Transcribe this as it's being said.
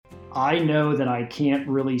I know that I can't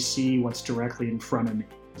really see what's directly in front of me.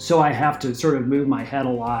 So I have to sort of move my head a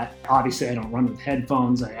lot. Obviously, I don't run with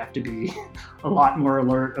headphones. I have to be a lot more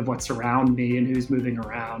alert of what's around me and who's moving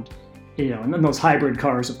around. And then those hybrid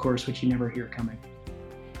cars, of course, which you never hear coming.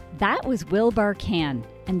 That was Will Barkan,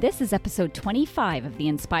 and this is episode 25 of the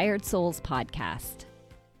Inspired Souls podcast.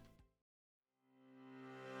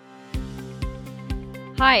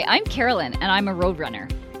 Hi, I'm Carolyn, and I'm a road runner.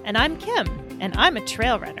 And I'm Kim, and I'm a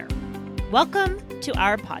trail runner. Welcome to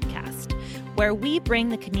our podcast, where we bring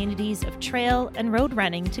the communities of trail and road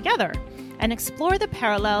running together and explore the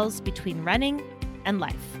parallels between running and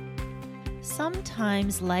life.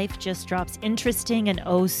 Sometimes life just drops interesting and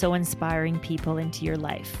oh so inspiring people into your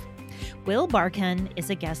life. Will Barkan is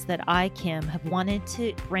a guest that I, Kim, have wanted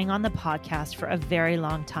to bring on the podcast for a very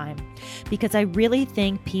long time because I really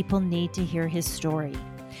think people need to hear his story.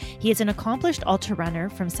 He is an accomplished ultra runner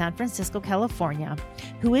from San Francisco, California,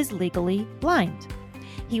 who is legally blind.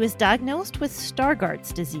 He was diagnosed with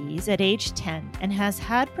Stargardt's disease at age 10 and has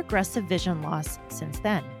had progressive vision loss since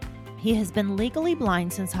then. He has been legally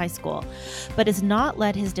blind since high school, but has not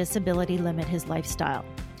let his disability limit his lifestyle.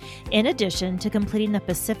 In addition to completing the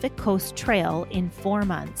Pacific Coast Trail in 4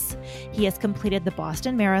 months, he has completed the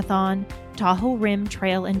Boston Marathon, Tahoe Rim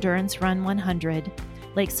Trail Endurance Run 100,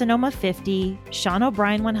 Lake Sonoma 50, Sean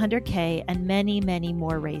O'Brien 100K, and many, many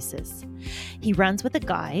more races. He runs with a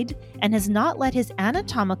guide and has not let his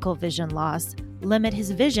anatomical vision loss limit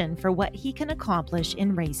his vision for what he can accomplish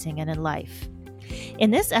in racing and in life.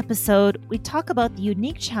 In this episode, we talk about the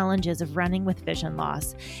unique challenges of running with vision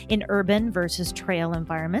loss in urban versus trail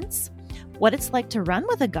environments, what it's like to run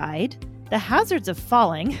with a guide, the hazards of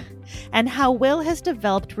falling, and how Will has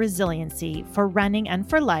developed resiliency for running and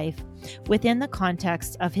for life within the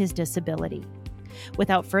context of his disability.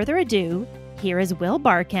 Without further ado, here is Will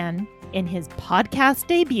Barkan in his podcast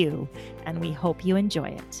debut, and we hope you enjoy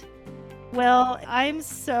it. Well, I'm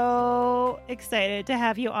so excited to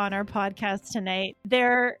have you on our podcast tonight.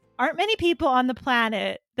 There aren't many people on the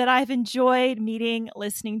planet that I've enjoyed meeting,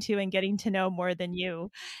 listening to, and getting to know more than you.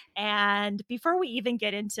 And before we even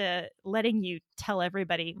get into letting you tell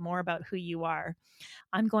everybody more about who you are,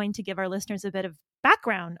 I'm going to give our listeners a bit of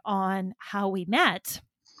background on how we met,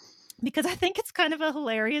 because I think it's kind of a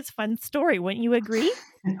hilarious, fun story. Wouldn't you agree?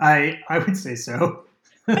 I would say so.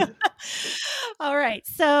 All right.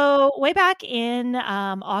 So way back in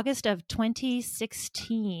August of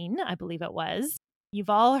 2016, I believe it was, you've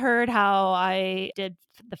all heard how I did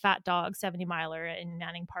the Fat Dog 70 miler in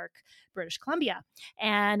Manning Park, British Columbia.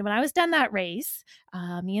 And when I was done that race,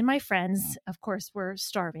 me and my friends, of course, were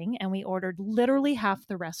starving, and we ordered literally half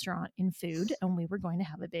the restaurant in food, and we were going to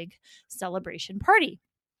have a big celebration party.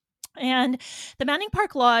 And the Manning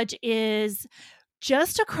Park Lodge is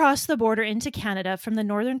just across the border into Canada from the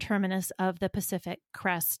northern terminus of the Pacific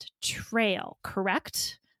Crest Trail,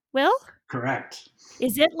 correct, Will? Correct.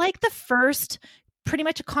 Is it like the first pretty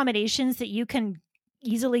much accommodations that you can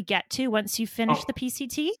easily get to once you finish the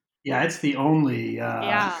PCT? Yeah, it's the only.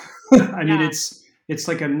 Yeah. I mean, it's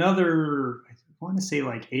like another, I want to say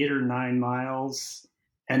like 8 or 9 miles.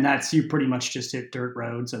 And that's, you pretty much just hit dirt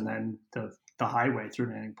roads and then the highway through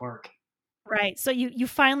Manning Park. Right. So you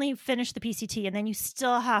finally finish the PCT, and then you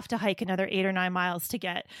still have to hike another 8 or 9 miles to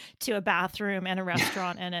get to a bathroom and a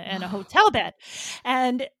restaurant and a hotel bed.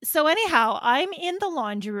 And so anyhow, I'm in the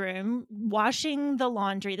laundry room washing the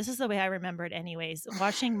laundry. This is the way I remember it anyways,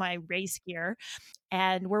 washing my race gear.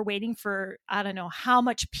 And we're waiting for, I don't know how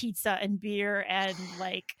much pizza and beer and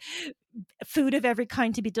like food of every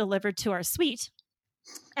kind to be delivered to our suite.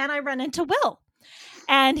 And I run into Will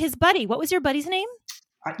and his buddy. What was your buddy's name?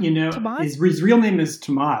 His real name is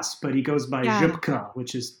Tomas, but he goes by Zupka,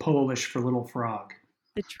 which is Polish for little frog.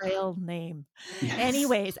 The trail name. Yes.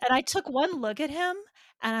 Anyways, and I took one look at him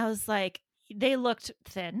and I was like, they looked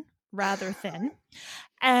thin, rather thin,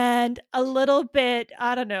 and a little bit,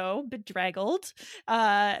 I don't know, bedraggled,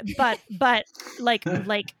 but like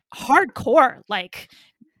hardcore, like,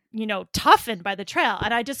 toughened by the trail.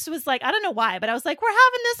 And I just was like, I don't know why, but I was like, we're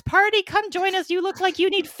having this party. Come join us. You look like you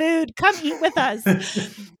need food. Come eat with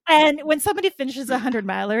us. And when somebody finishes a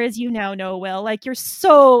 100-miler, as you now know, Will, like you're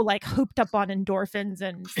so like hooped up on endorphins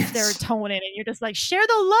and serotonin, and you're just like, share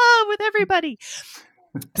the love with everybody.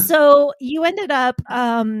 So you ended up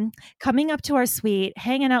coming up to our suite,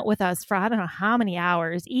 hanging out with us for I don't know how many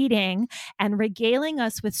hours, eating and regaling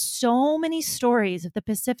us with so many stories of the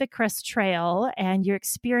Pacific Crest Trail and your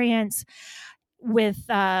experience with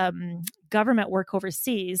government work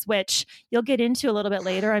overseas, which you'll get into a little bit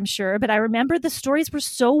later, I'm sure. But I remember the stories were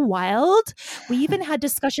so wild. We even had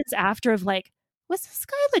discussions after of like, was this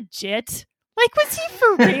guy legit? Like, was he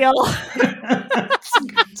for real?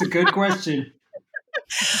 It's a good question.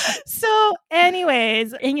 So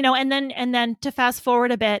anyways, and then to fast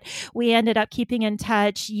forward a bit, we ended up keeping in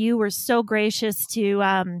touch. You were so gracious to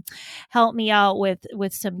help me out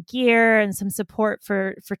with some gear and some support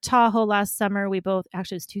for Tahoe last summer. We both,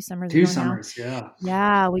 actually it was 2 summers ago Yeah.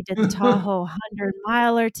 Yeah, we did the Tahoe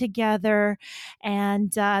 100-miler together,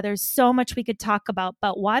 and there's so much we could talk about,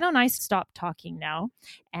 but why don't I stop talking now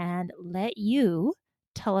and let you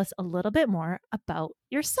tell us a little bit more about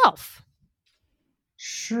yourself?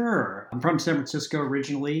 Sure. I'm from San Francisco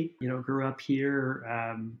originally, grew up here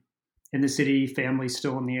in the city, family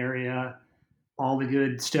still in the area, all the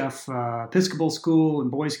good stuff, Episcopal school and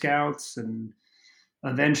Boy Scouts, and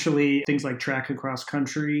eventually things like track and cross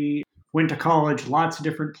country. Went to college, lots of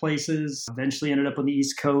different places, eventually ended up on the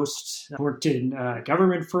East Coast. Worked in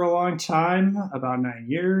government for a long time, about 9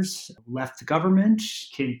 years. Left the government,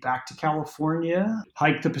 came back to California,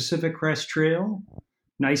 hiked the Pacific Crest Trail.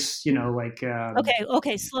 Nice,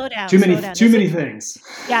 Okay, slow down. Too many things.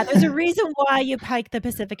 Yeah, there's a reason why you hiked the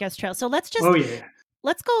Pacific Crest Trail. So let's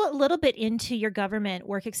go a little bit into your government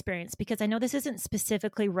work experience, because I know this isn't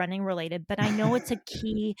specifically running related, but I know it's a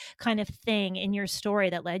key kind of thing in your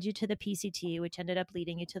story that led you to the PCT, which ended up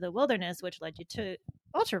leading you to the wilderness, which led you to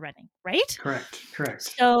ultra running, right? Correct.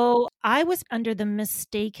 So I was under the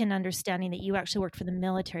mistaken understanding that you actually worked for the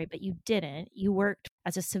military, but you didn't. You worked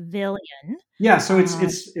as a civilian. Yeah, so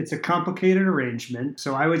it's a complicated arrangement.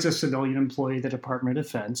 So I was a civilian employee of the Department of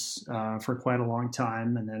Defense for quite a long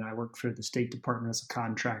time, and then I worked for the State Department as a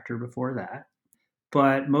contractor before that.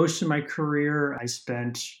 But most of my career I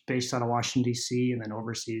spent based out of Washington, D.C., and then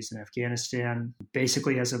overseas in Afghanistan,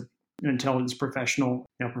 basically as an intelligence professional,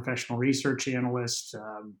 professional research analyst,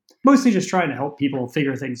 mostly just trying to help people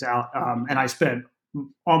figure things out. And I spent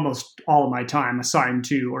almost all of my time assigned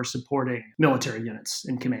to or supporting military units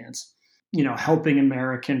and commands, helping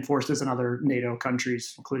American forces in other NATO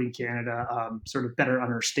countries, including Canada, sort of better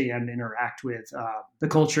understand, interact with the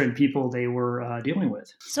culture and people they were dealing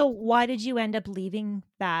with. So why did you end up leaving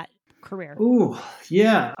that career? Oh,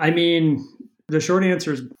 yeah. I mean, the short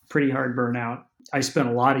answer is pretty hard burnout. I spent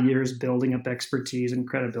a lot of years building up expertise and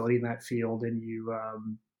credibility in that field, and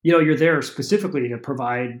you're there specifically to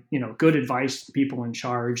provide, good advice to people in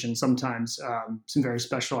charge, and sometimes some very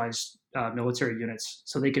specialized military units,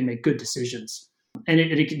 so they can make good decisions. And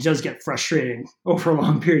it does get frustrating over a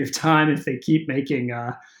long period of time if they keep making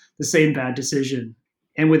the same bad decision.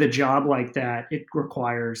 And with a job like that, it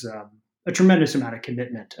requires a tremendous amount of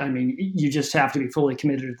commitment. I mean, you just have to be fully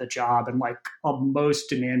committed to the job. And like most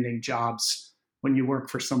demanding jobs, when you work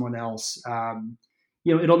for someone else,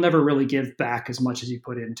 it'll never really give back as much as you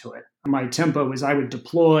put into it. My tempo was I would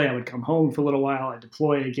deploy, I would come home for a little while, I'd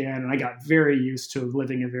deploy again. And I got very used to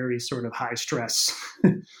living a very sort of high stress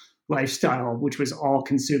lifestyle, which was all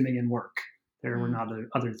consuming in work. There were not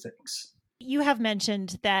other things. You have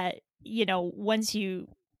mentioned that, once you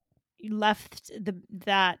left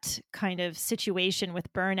that kind of situation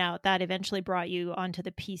with burnout, that eventually brought you onto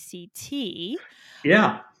the PCT.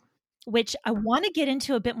 Yeah. Which I want to get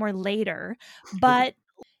into a bit more later, but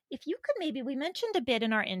if you could we mentioned a bit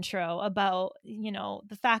in our intro about,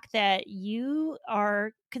 the fact that you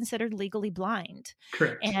are considered legally blind.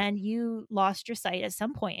 Correct. And you lost your sight at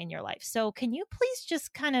some point in your life. So can you please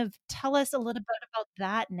just kind of tell us a little bit about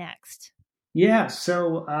that next? Yeah.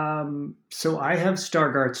 So I have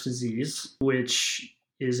Stargardt's disease, which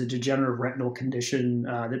is a degenerative retinal condition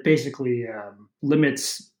that basically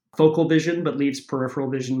limits focal vision, but leaves peripheral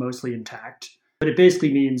vision mostly intact. But it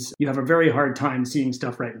basically means you have a very hard time seeing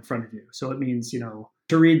stuff right in front of you. So it means,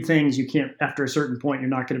 to read things, you can't, after a certain point, you're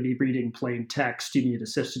not going to be reading plain text. You need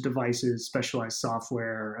assistive devices, specialized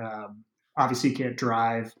software. Obviously, you can't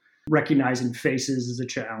drive. Recognizing faces is a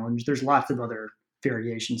challenge. There's lots of other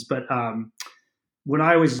variations. But when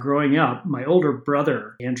I was growing up, my older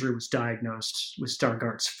brother, Andrew, was diagnosed with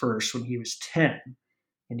Stargardt's first when he was 10.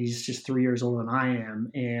 And he's just 3 years older than I am.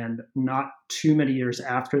 And not too many years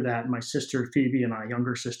after that, my sister Phoebe and my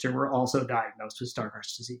younger sister were also diagnosed with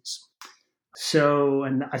Stargardt's disease. So,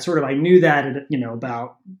 and I knew that at,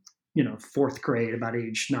 about, fourth grade, about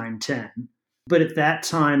age 9, 10. But at that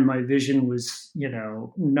time, my vision was,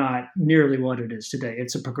 not nearly what it is today.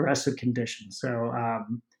 It's a progressive condition. So,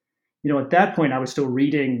 at that point, I was still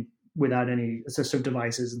reading without any assistive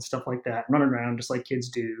devices and stuff like that, running around just like kids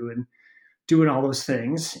do. And doing all those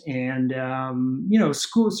things. And,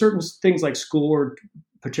 certain things like school were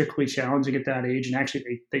particularly challenging at that age. And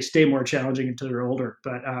actually they stay more challenging until they're older.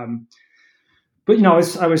 But I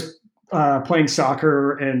was playing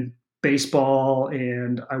soccer and baseball,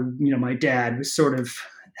 and my dad was sort of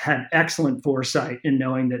had excellent foresight in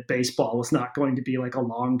knowing that baseball was not going to be like a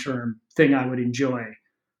long-term thing I would enjoy.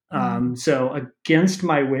 So against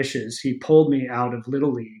my wishes, he pulled me out of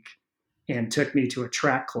Little League and took me to a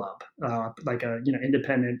track club, like a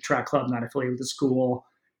independent track club, not affiliated with the school.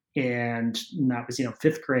 And that was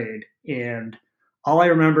 5th grade. And all I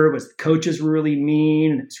remember was the coaches were really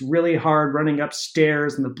mean, and it's really hard running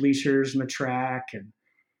upstairs and the bleachers and the track.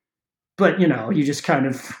 But you just kind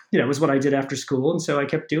of it was what I did after school, and so I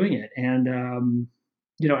kept doing it. And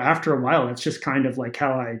after a while, that's just kind of like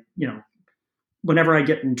how I whenever I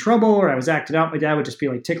get in trouble or I was acting out, my dad would just be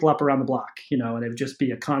like, tickle up around the block, and it would just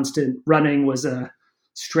be a constant running was a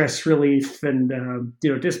stress relief and,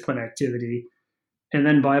 discipline activity. And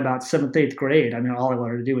then by about 7th, 8th grade, all I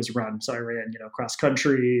wanted to do was run. So I ran, cross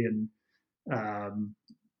country and,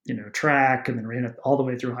 track, and then ran it all the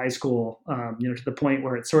way through high school, to the point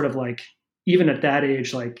where it's sort of like, even at that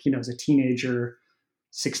age, like, as a teenager,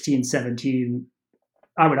 16, 17,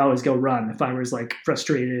 I would always go run if I was like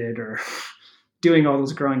frustrated or doing all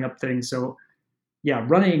those growing up things. So yeah,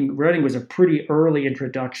 running was a pretty early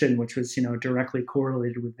introduction, which was, directly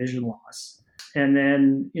correlated with vision loss. And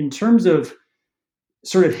then in terms of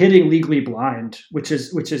sort of hitting legally blind, which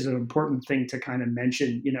is an important thing to kind of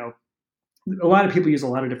mention, a lot of people use a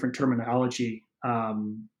lot of different terminology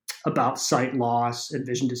about sight loss and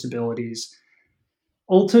vision disabilities.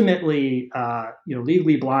 Ultimately,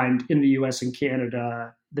 legally blind in the US and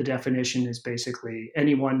Canada, the definition is basically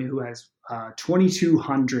anyone who has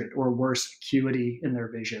 2200 or worse acuity in their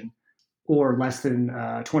vision, or less than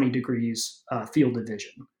 20 degrees field of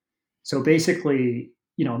vision. So basically,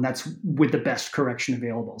 and that's with the best correction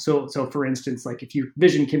available. So for instance, like if your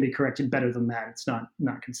vision can be corrected better than that, it's not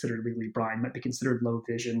considered legally blind. It might be considered low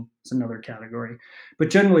vision. It's another category. But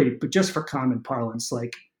just for common parlance,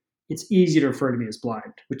 like it's easy to refer to me as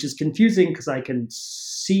blind, which is confusing because I can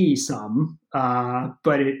see some,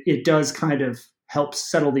 but it does kind of help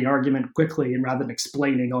settle the argument quickly, and rather than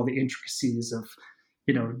explaining all the intricacies of,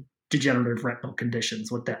 degenerative retinal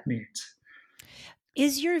conditions, what that means.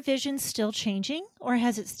 Is your vision still changing, or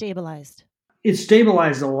has it stabilized? It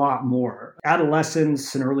stabilized a lot more.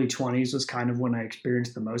 Adolescence and early 20s was kind of when I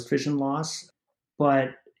experienced the most vision loss.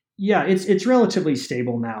 But yeah, it's relatively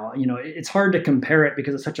stable now. It's hard to compare it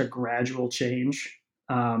because it's such a gradual change.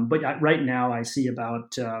 But right now I see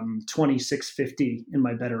about 2650 in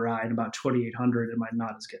my better eye and about 2800 in my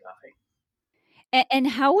not as good eye. And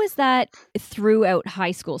how was that throughout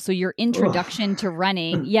high school? So your introduction to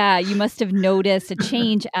running, you must have noticed a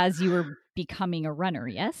change as you were becoming a runner,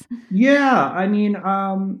 yes? Yeah,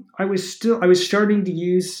 I was starting to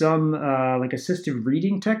use some like assistive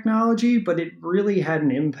reading technology, but it really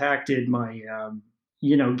hadn't impacted my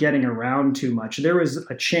getting around too much. There was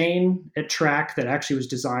a chain at track that actually was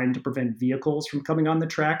designed to prevent vehicles from coming on the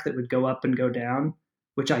track that would go up and go down,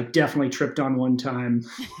 which I definitely tripped on one time,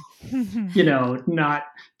 not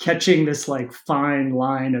catching this like fine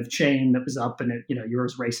line of chain that was up, and it, you were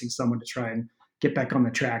racing someone to try and get back on the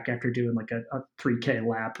track after doing like a 3K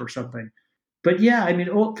lap or something. But yeah,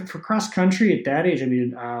 for cross country at that age,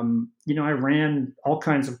 I ran all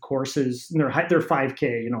kinds of courses. And they're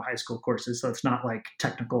 5K, high school courses. So it's not like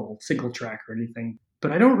technical single track or anything.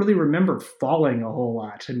 But I don't really remember falling a whole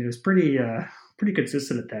lot. It was pretty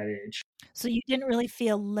consistent at that age. So you didn't really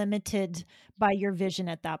feel limited by your vision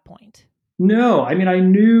at that point? No, I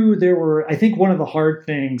knew I think one of the hard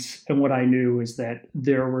things, and what I knew is that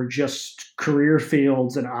there were just career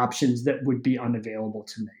fields and options that would be unavailable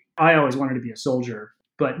to me. I always wanted to be a soldier,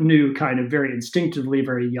 but knew kind of very instinctively,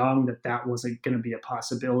 very young, that wasn't going to be a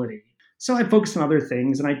possibility. So I focused on other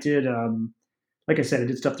things, and I did, like I said, I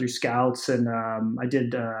did stuff through Scouts, and I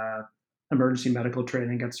did emergency medical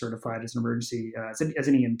training, got certified as an emergency, as an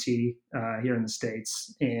EMT here in the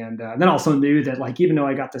States. And then also knew that, like, even though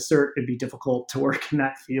I got the cert, it'd be difficult to work in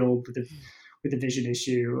that field with the vision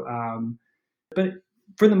issue. But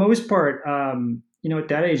for the most part, at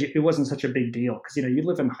that age, it wasn't such a big deal because, you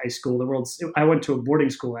live in high school. I went to a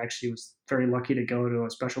boarding school, actually. Was very lucky to go to a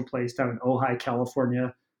special place down in Ojai,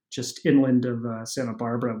 California, just inland of Santa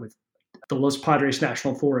Barbara, with the Los Padres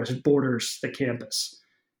National Forest borders the campus.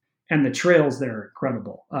 And the trails there are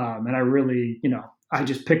incredible. And I really, I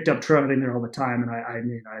just picked up trotting there all the time.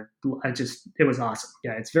 And it was awesome.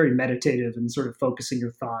 Yeah, it's very meditative and sort of focusing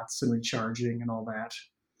your thoughts and recharging and all that.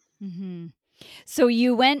 Mm-hmm. So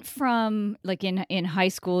you went from, like, in high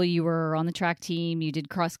school, you were on the track team, you did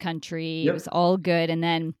cross country, It was all good. And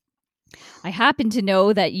then I happen to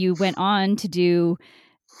know that you went on to do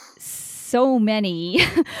so many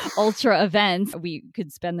ultra events. We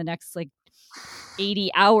could spend the next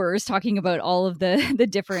 80 hours talking about all of the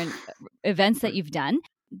different events that you've done.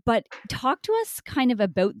 But talk to us kind of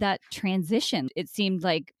about that transition. It seemed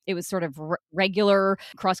like it was sort of regular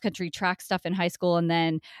cross-country track stuff in high school. And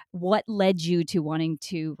then what led you to wanting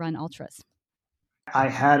to run ultras? I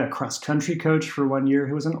had a cross-country coach for 1 year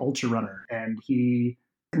who was an ultra runner, and he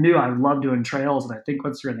knew I loved doing trails. And I think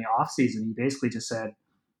once you're in the off season, he basically just said,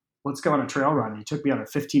 let's go on a trail run. He took me on a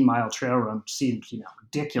 15-mile trail run, which seemed,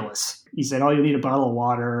 ridiculous. He said, oh, you need a bottle of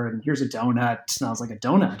water, and here's a donut. And I was like, a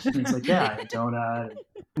donut? And he's like, yeah, I had a donut.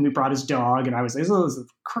 And we brought his dog, and I was like, this was the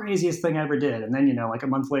craziest thing I ever did. And then, like a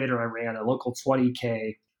month later, I ran a local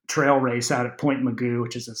 20K trail race out at Point Magoo,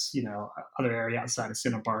 which is this, other area outside of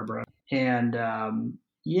Santa Barbara. And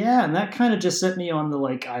and that kind of just set me on the,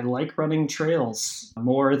 I like running trails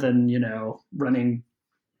more than, running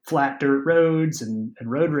flat dirt roads and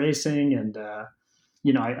road racing. And,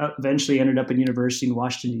 I eventually ended up in university in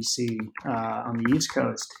Washington, D.C. On the East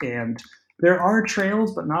Coast. And there are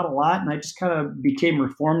trails, but not a lot. And I just kind of became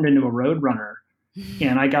reformed into a road runner.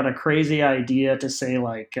 And I got a crazy idea to say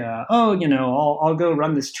I'll go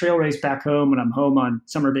run this trail race back home when I'm home on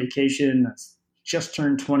summer vacation. I just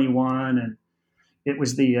turned 21. And it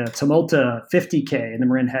was the Tumulta 50K in the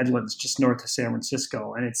Marin Headlands, just north of San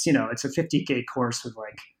Francisco. And it's, it's a 50K course with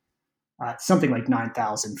something like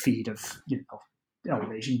 9,000 feet of,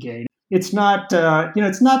 elevation gain. It's not,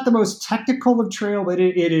 it's not the most technical of trail, but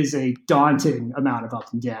it is a daunting amount of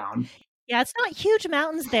up and down. Yeah, it's not huge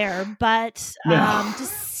mountains there, but No.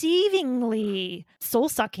 Deceivingly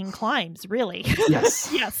soul-sucking climbs, really.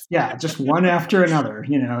 Yes. Yes. Yeah, just one after another,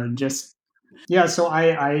 and just... Yeah, so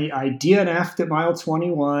I DNF'd at mile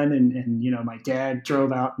 21, and my dad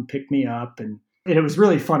drove out and picked me up, and it was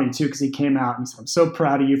really funny too because he came out and he said, "I'm so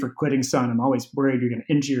proud of you for quitting, son. I'm always worried you're going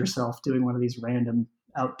to injure yourself doing one of these random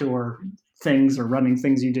outdoor things or running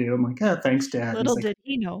things you do." I'm like, "Oh, thanks, Dad." Little did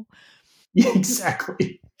he know. Yeah,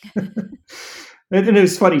 exactly. And it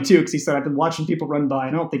was funny too because he said, "I've been watching people run by,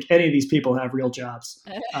 and I don't think any of these people have real jobs."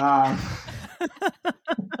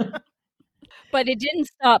 But it didn't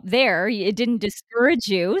stop there. It didn't discourage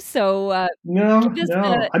you. So no.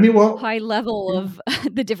 I mean, high level of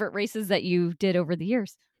the different races that you did over the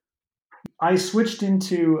years. I switched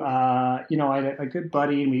into, I had a good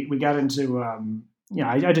buddy, and we got into,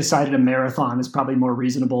 I decided a marathon is probably more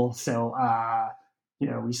reasonable. So,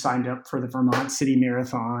 we signed up for the Vermont City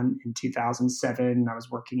Marathon in 2007. I was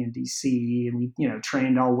working in DC, and we,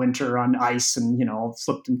 trained all winter on ice and,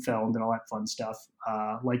 slipped and fell and did all that fun stuff,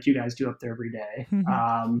 like you guys do up there every day.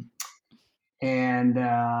 Mm-hmm. And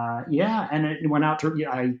it went out to,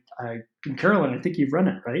 Carolyn, I think you've run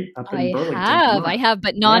it, right? Up in Burlington. I have,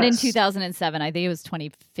 but not in 2007. I think it was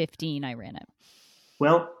 2015 I ran it.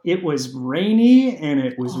 Well, it was rainy and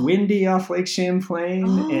it was windy off Lake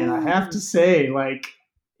Champlain. And I have to say, it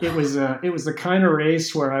was the kind of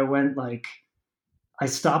race where I went, I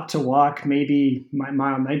stopped to walk maybe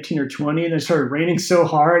mile 19 or 20, and it started raining so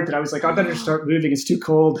hard that I was like, I better start moving. It's too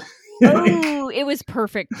cold. It was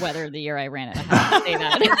perfect weather the year I ran it. I have to say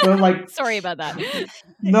that. Well, sorry about that.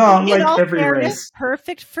 No, every fairness, race.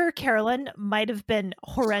 Perfect for Carolyn might have been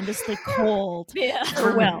horrendously cold. Yeah.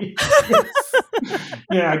 For Will.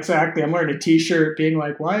 Yeah, exactly. I'm wearing a t-shirt being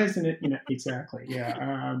like, why isn't it? Exactly.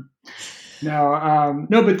 Yeah. No,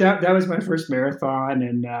 but that was my first marathon.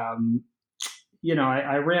 And,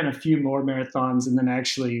 I ran a few more marathons. And then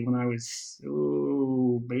actually when I was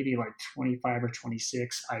maybe 25 or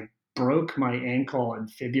 26, I broke my ankle and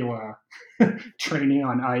fibula training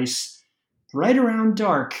on ice right around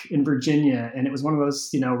dark in Virginia. And it was one of those,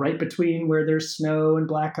 right between where there's snow and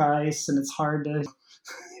black ice, and it's hard to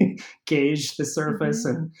gauge the surface,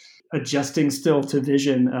 mm-hmm. and adjusting still to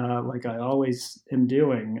vision like I always am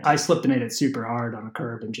doing. I slipped and ate it super hard on a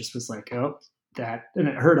curb and just was like, oh, that. And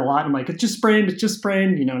it hurt a lot. I'm like, it's just sprained.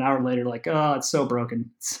 An hour later, oh, it's so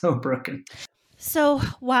broken. So,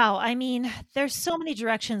 wow. I mean, there's so many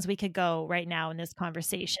directions we could go right now in this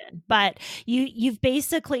conversation, but you've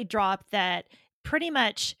basically dropped that pretty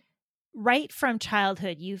much right from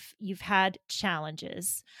childhood. You've had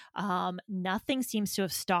challenges. Nothing seems to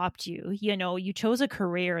have stopped you. You chose a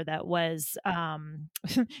career that was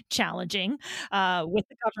challenging with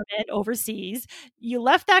the government overseas. You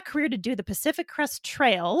left that career to do the Pacific Crest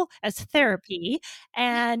Trail as therapy.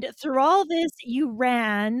 And through all this, you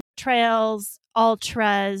ran trails,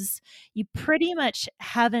 ultras. You pretty much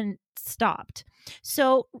haven't stopped.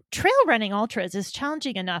 So trail running ultras is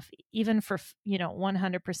challenging enough, even for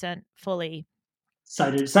 100% fully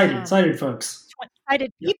sighted folks,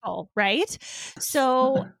 sighted people, right?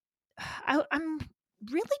 So I'm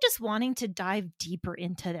really just wanting to dive deeper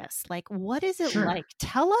into this. What is it like?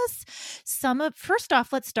 Tell us first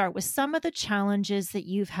off, let's start with some of the challenges that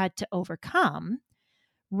you've had to overcome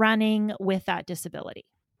running with that disability?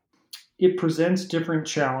 It presents different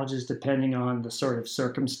challenges depending on the sort of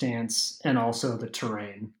circumstance and also the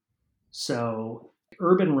terrain. So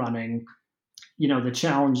urban running, the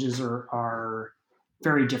challenges are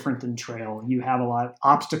very different than trail. You have a lot of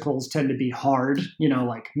obstacles tend to be hard,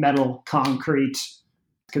 like metal, concrete,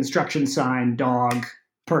 construction sign, dog,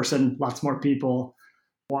 person, lots more people.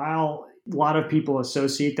 While a lot of people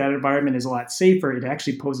associate that environment as a lot safer, it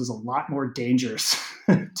actually poses a lot more dangers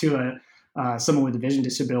to someone with a vision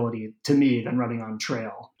disability, to me, than running on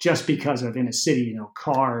trail, just because of in a city,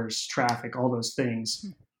 cars, traffic, all those things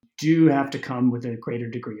do have to come with a greater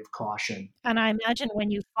degree of caution. And I imagine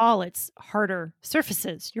when you fall, it's harder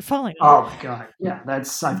surfaces you're falling on. Oh my God. Yeah,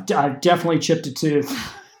 I've definitely chipped a tooth.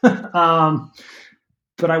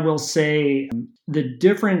 But I will say the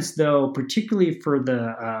difference, though, particularly for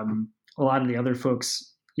a lot of the other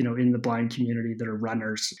folks, in the blind community that are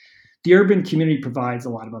runners, the urban community provides a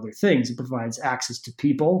lot of other things. It provides access to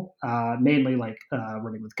people, mainly like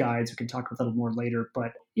running with guides. We can talk about that a little more later,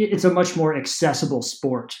 but it's a much more accessible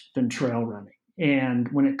sport than trail running. And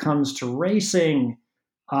when it comes to racing,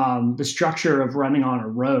 the structure of running on a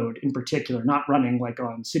road in particular, not running like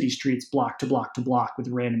on city streets block to block to block with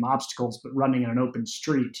random obstacles, but running on an open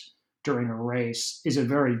street during a race is a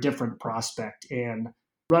very different prospect. And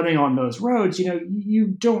running on those roads, you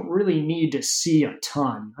don't really need to see a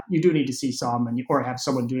ton. You do need to see some or have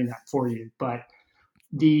someone doing that for you, but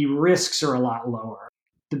the risks are a lot lower.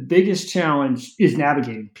 The biggest challenge is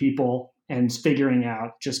navigating people and figuring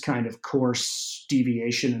out just kind of course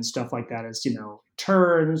deviation and stuff like that as,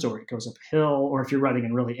 turns, or it goes uphill, or if you're running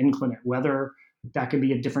in really inclement weather, that can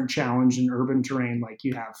be a different challenge in urban terrain. Like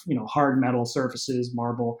you have, hard metal surfaces,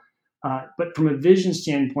 marble. But from a vision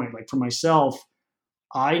standpoint, like for myself,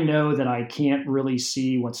 I know that I can't really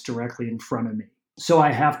see what's directly in front of me. So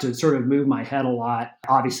I have to sort of move my head a lot.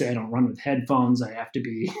 Obviously, I don't run with headphones. I have to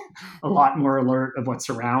be a lot more alert of what's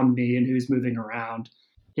around me and who's moving around.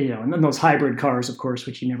 And then those hybrid cars, of course,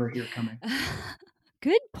 which you never hear coming.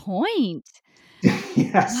 Good point.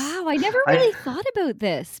 Yes. Wow, I never really thought about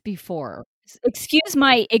this before. Excuse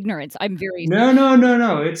my ignorance. I'm very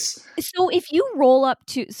No. It's so if you roll up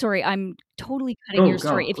to, sorry, I'm totally cutting your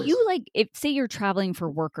story. If please. you if say you're traveling for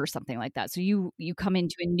work or something like that, so you come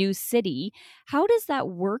into a new city, how does that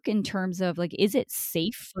work in terms of is it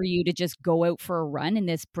safe for you to just go out for a run in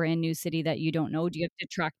this brand new city that you don't know? Do you have to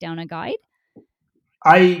track down a guide?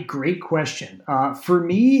 Great question. For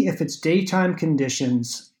me, if it's daytime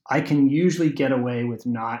conditions, I can usually get away with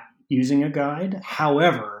not using a guide.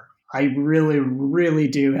 However, I really, really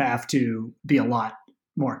do have to be a lot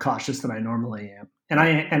more cautious than I normally am. And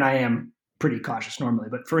I am pretty cautious normally.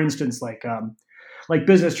 But for instance, like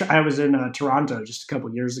business, I was in Toronto just a couple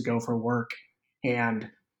of years ago for work. And,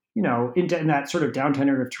 in that sort of downtown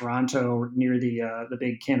area of Toronto near the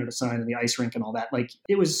big Canada sign and the ice rink and all that,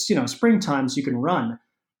 it was, springtime, so you can run.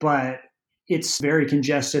 But it's very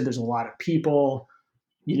congested. There's a lot of people.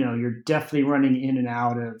 You're definitely running in and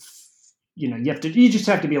out of, you just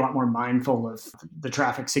have to be a lot more mindful of the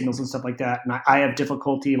traffic signals and stuff like that. And I have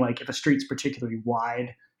difficulty, if a street's particularly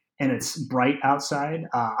wide and it's bright outside,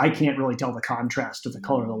 I can't really tell the contrast of the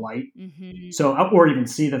color of the light. Mm-hmm. So, or even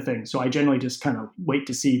see the thing. So I generally just kind of wait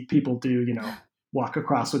to see people do, walk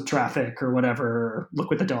across with traffic or whatever, or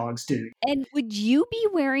look what the dogs do. And would you be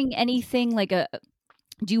wearing anything do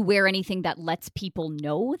you wear anything that lets people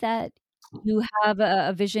know that you have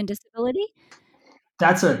a vision disability?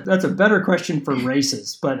 That's a better question for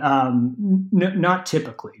races, but not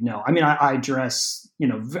typically. No, I mean I dress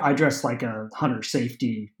like a hunter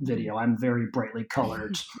safety video. I'm very brightly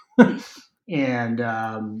colored,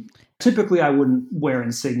 and typically I wouldn't wear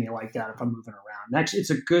insignia like that if I'm moving around. Actually, it's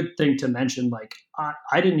a good thing to mention.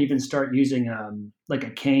 I didn't even start using a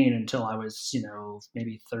cane until I was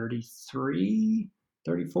maybe 33,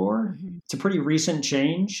 34. Mm-hmm. It's a pretty recent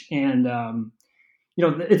change, and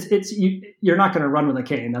you're not going to run with a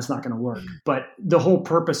cane. That's not going to work. But the whole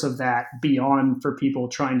purpose of that, beyond for people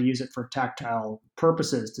trying to use it for tactile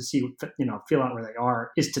purposes to see, feel out where they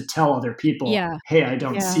are, is to tell other people, hey, I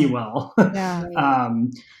don't see well.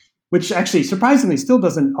 Which actually surprisingly still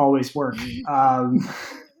doesn't always work.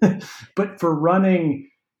 But for running,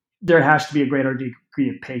 there has to be a greater degree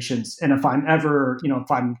of patience. And if I'm ever, if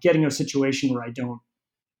I'm getting a situation where I don't,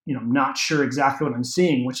 not sure exactly what I'm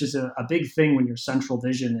seeing, which is a big thing when your central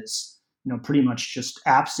vision is, pretty much just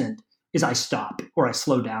absent, is I stop or I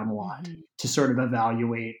slow down a lot to sort of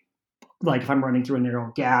evaluate, if I'm running through a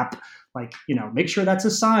narrow gap, make sure that's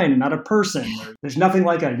a sign and not a person. Or there's nothing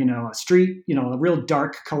like a street, a real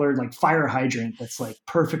dark colored, fire hydrant that's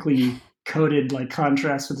perfectly coated like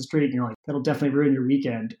contrast with the street, and you're like, that'll definitely ruin your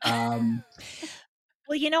weekend.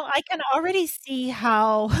 Well, I can already see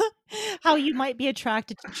how how you might be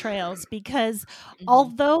attracted to trails because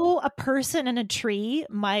although a person in a tree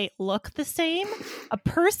might look the same, a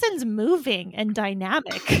person's moving and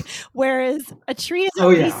dynamic, whereas a tree is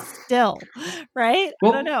always still, right?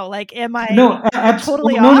 Well, I don't know. Like, am I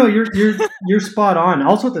totally off? No, you're spot on.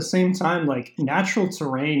 Also, at the same time, like natural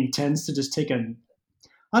terrain tends to just take I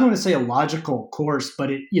don't want to say a logical course, but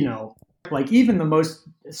it, like even the most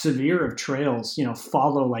severe of trails,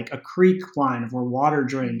 follow like a creek line of where water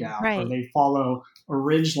drained out, or they follow a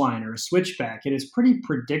ridge line or a switchback. It is pretty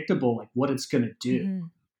predictable, like what it's going to do. Mm-hmm.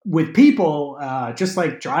 With people, just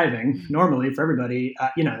like driving normally for everybody,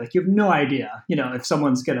 like you have no idea, if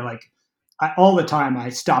someone's going to all the time I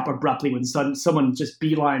stop abruptly when someone just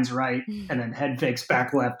beelines right and then head fakes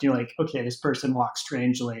back left. You're like, okay, this person walks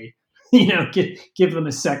strangely, give them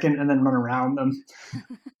a second and then run around them.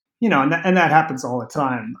 And that happens all the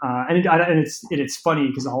time. And it's funny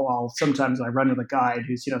because I'll sometimes I run with a guide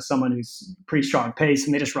who's, someone who's pretty strong pace,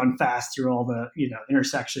 and they just run fast through all the,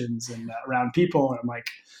 intersections and around people. And I'm like,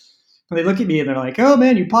 and they look at me and they're like, oh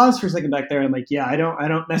man, you paused for a second back there. And I'm like, yeah, I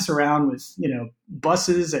don't mess around with,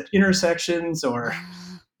 buses at intersections or,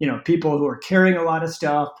 people who are carrying a lot of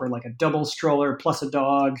stuff, or like a double stroller plus a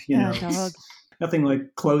dog, dog. Nothing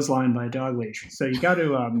like clothesline by a dog leash. So you got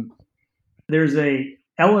to, there's a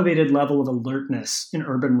elevated level of alertness in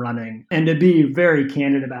urban running. And to be very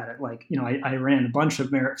candid about it, I ran a bunch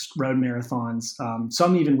of road marathons,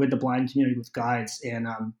 some even with the blind community with guides. And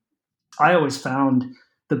I always found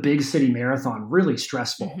the big city marathon really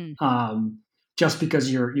stressful, just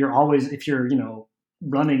because you're always, if you're,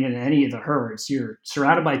 running in any of the herds, you're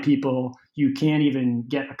surrounded by people. You can't even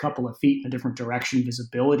get a couple of feet in a different direction,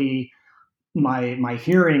 visibility. My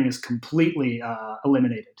hearing is completely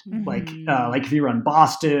eliminated. Like if you run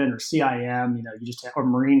Boston or CIM, you just or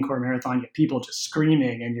Marine Corps Marathon, you get people just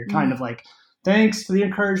screaming, and you're kind of like, thanks for the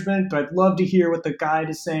encouragement, but I'd love to hear what the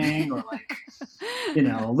guide is saying, or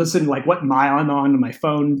listen like what mile I'm on, and my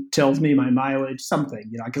phone tells me my mileage,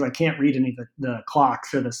 something, because I can't read any of the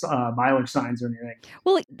clocks or the mileage signs or anything.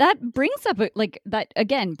 Well, that brings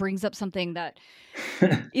up something that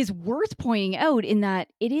is worth pointing out, in that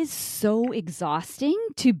it is so exhausting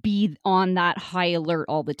to be on that high alert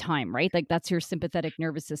all the time, right? Like that's your sympathetic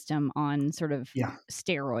nervous system on sort of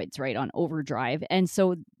steroids, right? On overdrive. And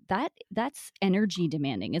so that's energy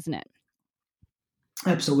demanding, isn't it?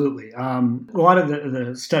 Absolutely. A lot of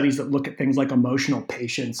the studies that look at things like emotional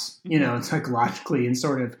patience, psychologically, and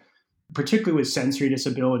sort of particularly with sensory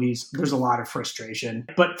disabilities, there's a lot of frustration.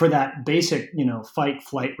 But for that basic, fight,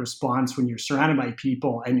 flight response, when you're surrounded by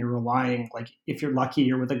people and you're relying, like if you're lucky,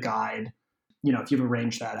 you're with a guide, if you've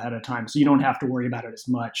arranged that ahead of time, so you don't have to worry about it as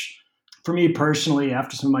much. For me personally,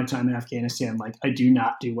 after some of my time in Afghanistan, I do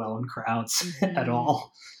not do well in crowds at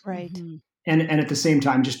all. Right. And at the same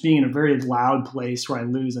time, just being in a very loud place where I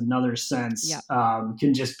lose another sense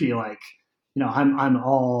can just be like, I'm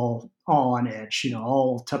all on edge,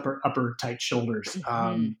 all upper tight shoulders.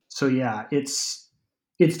 So yeah, it's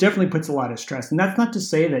definitely puts a lot of stress. And that's not to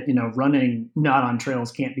say that, running not on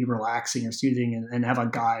trails can't be relaxing or soothing and have a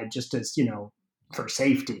guide just as, for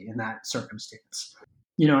safety in that circumstance.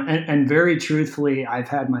 And very truthfully, I've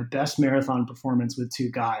had my best marathon performance with two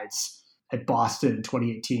guides at Boston in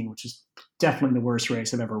 2018, which is definitely the worst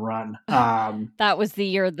race I've ever run. That was the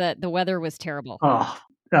year that the weather was terrible. Oh,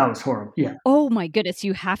 that was horrible. Yeah. Oh my goodness.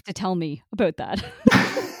 You have to tell me about that.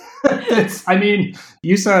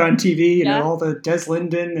 You saw it on TV, all the Des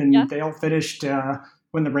Linden, and they all finished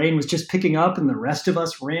when the rain was just picking up, and the rest of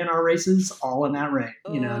us ran our races all in that rain.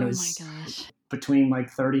 And it was my gosh. Between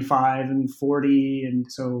 35 and 40. And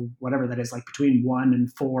so whatever that is, between 1 and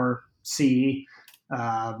 4 C.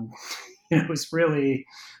 It was really,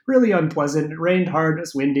 really unpleasant. It rained hard, it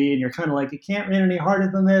was windy, and you're kind of like, it can't rain any harder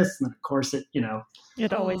than this. And then of course it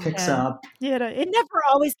always picks up. It never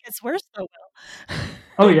always gets worse though, Will.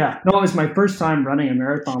 Oh yeah. No, it was my first time running a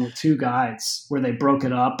marathon with two guides where they broke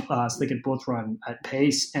it up so they could both run at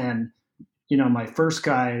pace. And, my first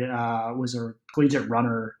guide was a collegiate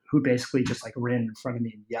runner who basically just ran in front of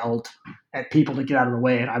me and yelled at people to get out of the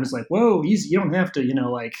way. And I was like, whoa, easy. You don't have to,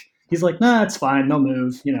 he's like, nah, it's fine. They'll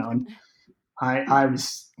move, and I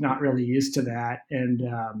was not really used to that. And,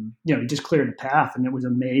 he just cleared the path, and it was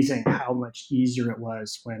amazing how much easier it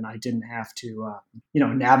was when I didn't have to,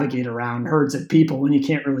 navigate around herds of people when you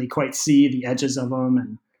can't really quite see the edges of them.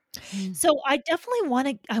 And So I definitely want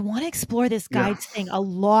to explore this guides thing a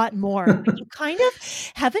lot more. But you kind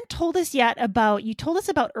of haven't told us yet you told us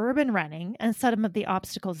about urban running and some of the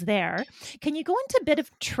obstacles there. Can you go into a bit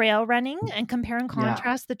of trail running and compare and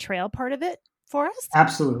contrast the trail part of it for us?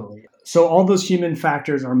 Absolutely. So all those human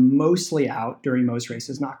factors are mostly out during most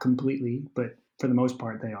races, not completely, but for the most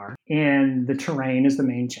part they are. And the terrain is the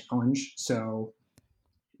main challenge. So,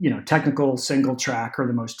 technical single track are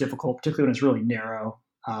the most difficult, particularly when it's really narrow.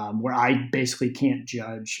 Where I basically can't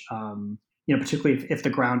judge, particularly if the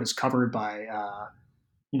ground is covered by,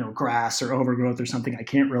 grass or overgrowth or something, I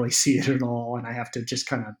can't really see it at all. And I have to just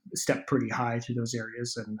kind of step pretty high through those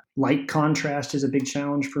areas. And light contrast is a big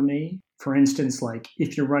challenge for me. For instance, like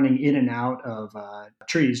if you're running in and out of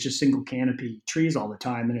trees, just single canopy trees all the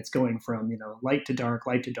time, and it's going from, light to dark,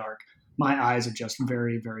 my eyes adjust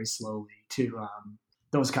very, very slowly to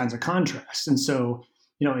those kinds of contrasts. And so,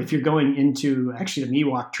 if you're going into, actually the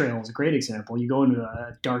Miwok Trail is a great example. You go into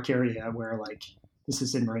a dark area where, like, this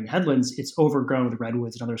is in Marin Headlands, it's overgrown with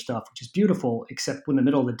redwoods and other stuff, which is beautiful, except when in the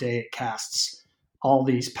middle of the day it casts all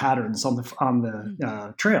these patterns on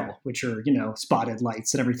the trail, which are, spotted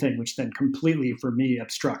lights and everything, which then completely, for me,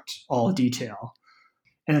 obstruct all detail.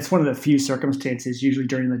 And it's one of the few circumstances, usually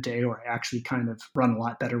during the day, where I actually kind of run a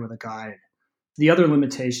lot better with a guide. The other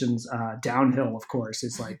limitations, downhill, of course,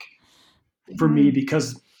 is like, for me,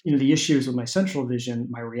 because the issues with my central vision,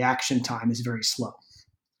 my reaction time is very slow.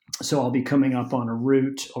 So I'll be coming up on a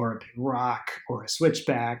root or a big rock or a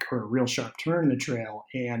switchback or a real sharp turn in the trail,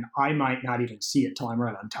 and I might not even see it till I'm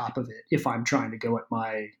right on top of it if I'm trying to go at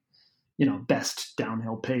my best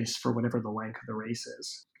downhill pace for whatever the length of the race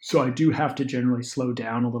is. So I do have to generally slow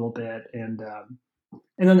down a little bit, and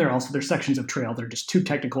then there's sections of trail that are just too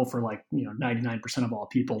technical for 99% of all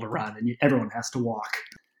people to run, and everyone has to walk.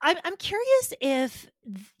 I'm curious if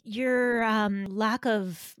your lack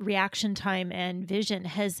of reaction time and vision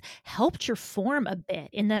has helped your form a bit,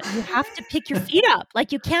 in that you have to pick your feet up.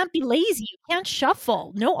 Like, you can't be lazy. You can't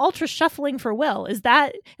shuffle. No ultra shuffling for Will.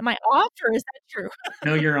 Am I off, or is that true?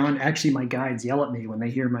 No, you're on. Actually, my guides yell at me when they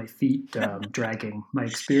hear my feet dragging. My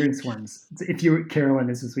experienced ones. If you,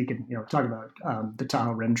 Carolyn, we can talk about the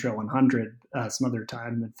Tahoe Rim Trail 100 some other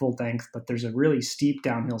time at full length, but there's a really steep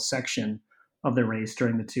downhill section of the race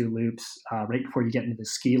during the two loops, right before you get into the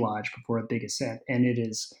ski lodge before a big ascent. And it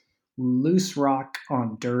is loose rock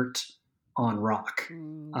on dirt on rock.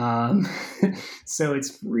 So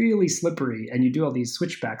it's really slippery. And you do all these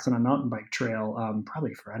switchbacks on a mountain bike trail,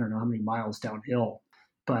 probably for, I don't know how many miles downhill.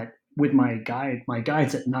 But with my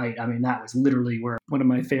guides at night, I mean, that was literally where one of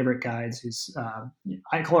my favorite guides, who's,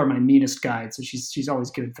 I call her my meanest guide. So she's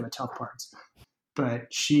always good for the tough parts.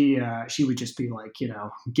 But she would just be like,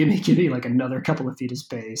 give me like another couple of feet of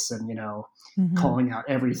space, and, calling out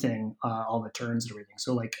everything, all the turns and everything.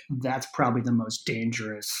 So like, that's probably the most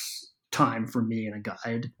dangerous time for me in a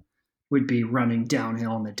guide, would be running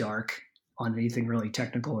downhill in the dark on anything really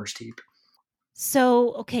technical or steep.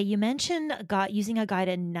 So, okay, you mentioned using a guide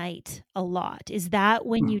at night a lot. Is that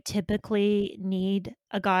when you typically need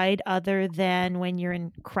a guide, other than when you're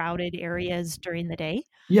in crowded areas during the day?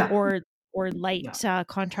 Yeah. Or light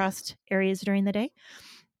contrast areas during the day?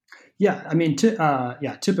 Yeah, I mean,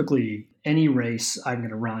 typically any race I'm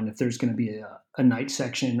going to run, if there's going to be a night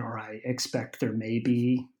section, or I expect there may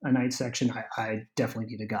be a night section, I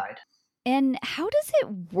definitely need a guide. And how does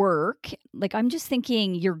it work? Like, I'm just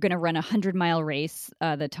thinking, you're going to run a 100-mile race,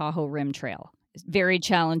 the Tahoe Rim Trail. Very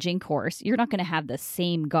challenging course. You're not going to have the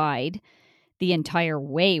same guide the entire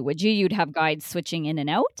way, would you? You'd have guides switching in and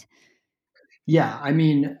out? Yeah, I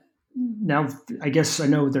mean, now, I guess I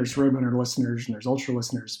know there's Roadrunner listeners and there's Ultra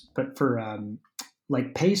listeners, but for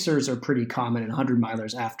pacers are pretty common in 100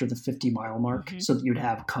 milers after the 50-mile mark, so that you'd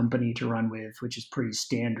have company to run with, which is pretty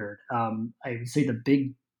standard. I would say the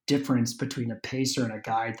big difference between a pacer and a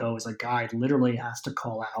guide, though, is a guide literally has to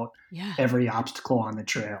call out every obstacle on the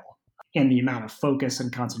trail. And the amount of focus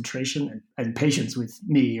and concentration and patience with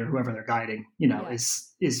me or whoever they're guiding,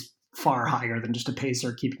 is far higher than just a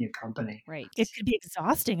pacer keeping you company. Right. It could be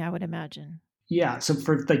exhausting, I would imagine. Yeah. So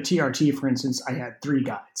for like TRT, for instance, I had 3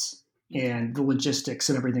 guides, and the logistics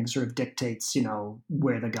and everything sort of dictates,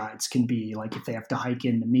 where the guides can be, like if they have to hike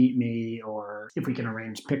in to meet me, or if we can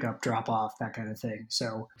arrange pickup, drop off, that kind of thing.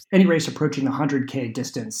 So any race approaching the 100K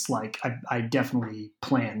distance, like I definitely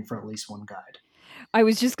plan for at least one guide. I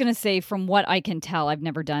was just going to say, from what I can tell, I've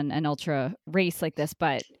never done an ultra race like this,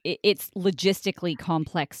 but it's logistically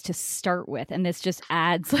complex to start with. And this just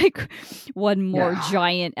adds like one more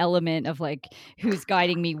giant element of like, who's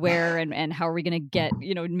guiding me where and how are we going to get,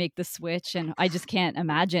 make the switch. And I just can't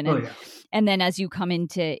imagine. And then as you come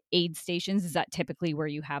into aid stations, is that typically where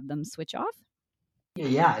you have them switch off?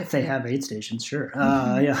 Yeah, if they have aid stations, sure.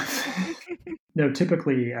 Yeah. No,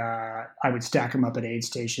 typically I would stack them up at aid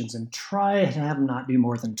stations and try to have them not do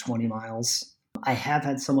more than 20 miles. I have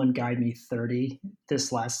had someone guide me 30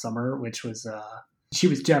 this last summer, which was, she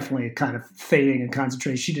was definitely kind of fading in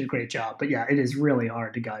concentration. She did a great job. But yeah, it is really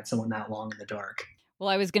hard to guide someone that long in the dark. Well,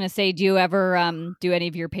 I was going to say, do you ever, do any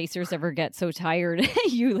of your pacers ever get so tired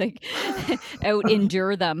you like out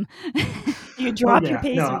endure them? You drop your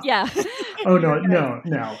pacers? No. Yeah. Oh, no.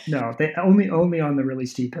 They only on the really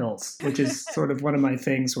steep hills, which is sort of one of my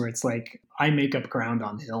things where it's like I make up ground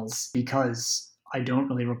on hills because I don't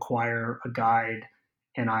really require a guide,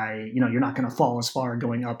 and you're not going to fall as far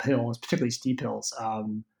going uphill, particularly steep hills.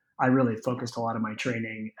 I really focused a lot of my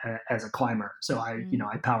training as a climber. So I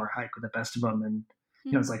power hike with the best of them. And,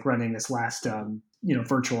 it's like running this last,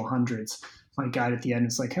 virtual hundreds. My guide at the end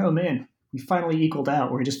is like, oh man, we finally equaled out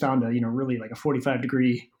where we just found a, really like a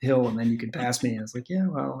 45-degree hill and then you can pass me. And I was like, yeah,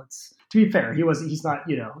 well, it's, to be fair, he's not,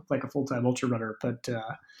 like a full-time ultra runner, but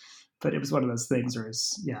it was one of those things where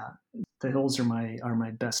the hills are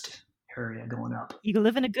my best area going up. You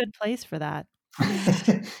live in a good place for that.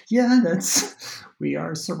 Yeah, we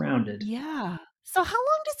are surrounded. Yeah. So how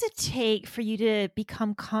long does it take for you to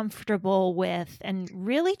become comfortable with and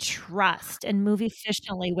really trust and move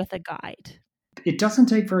efficiently with a guide? It doesn't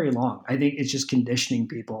take very long. I think it's just conditioning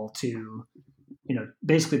people to,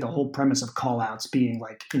 basically the whole premise of call outs being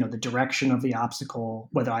like, the direction of the obstacle,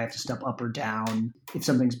 whether I have to step up or down, if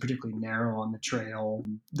something's particularly narrow on the trail,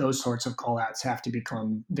 those sorts of call outs have to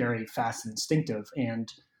become very fast and instinctive.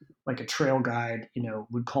 And like a trail guide,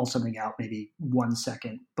 would call something out maybe 1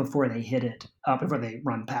 second before they hit it, before they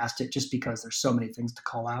run past it, just because there's so many things to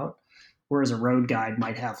call out. Whereas a road guide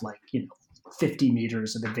might have 50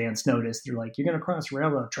 meters of advance notice. They're like, you're going to cross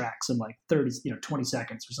railroad tracks in 20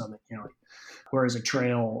 seconds or something, whereas a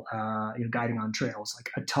trail, guiding on trails,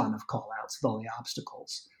 like a ton of call outs with all the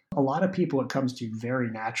obstacles. A lot of people it comes to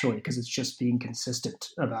very naturally because it's just being consistent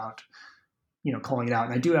about, calling it out.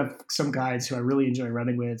 And I do have some guides who I really enjoy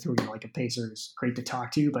running with who are like a pacer is great to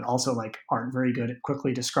talk to, but also aren't very good at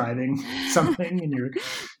quickly describing something. And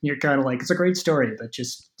you're kind of like, it's a great story, but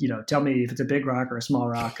just, tell me if it's a big rock or a small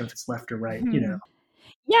rock, or if it's left or right,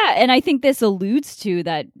 Yeah. And I think this alludes to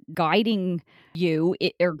that guiding you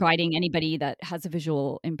or guiding anybody that has a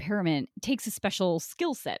visual impairment takes a special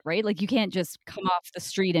skill set, right? Like you can't just come off the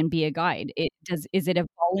street and be a guide. Is it a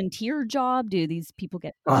volunteer job? Do these people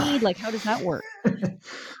get paid? Like, how does that work?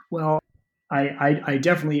 Well, I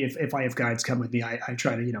definitely, if I have guides come with me, I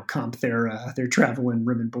try to, comp their travel and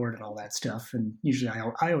room and board and all that stuff. And usually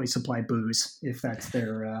I always supply booze if that's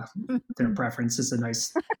their preference. It's a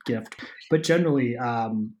nice gift. But generally,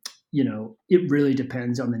 it really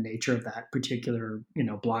depends on the nature of that particular,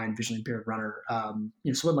 blind, visually impaired runner.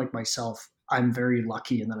 Someone like myself, I'm very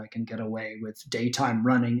lucky in that I can get away with daytime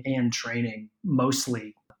running and training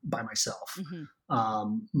mostly by myself.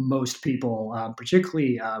 Mm-hmm. Most people,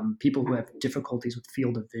 particularly people who have difficulties with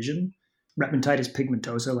field of vision, retinitis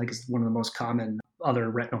pigmentosa, is one of the most common other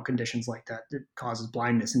retinal conditions like that causes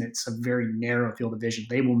blindness, and it's a very narrow field of vision.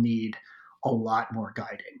 They will need a lot more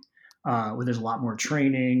guiding, where there's a lot more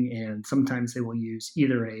training, and sometimes they will use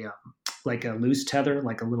either a loose tether,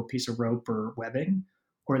 like a little piece of rope or webbing,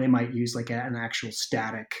 or they might use an actual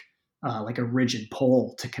static, like a rigid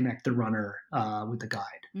pole to connect the runner with the guide.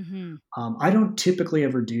 Mm-hmm. I don't typically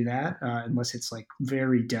ever do that unless it's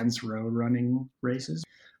very dense road running races.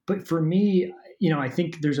 But for me, I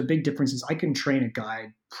think there's a big difference is I can train a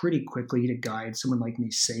guide pretty quickly to guide someone like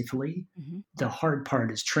me safely. Mm-hmm. The hard part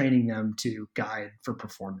is training them to guide for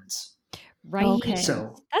performance. Right. Okay.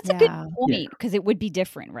 So that's a good point because it would be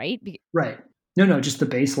different, right? Right. No, just the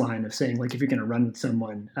baseline of saying if you're going to run with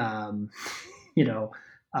someone,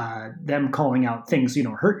 them calling out things,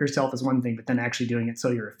 hurt yourself is one thing, but then actually doing it so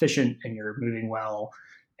you're efficient and you're moving well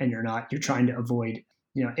and you're trying to avoid,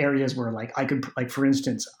 areas where I could, for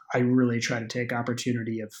instance, I really try to take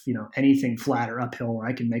opportunity of, anything flat or uphill where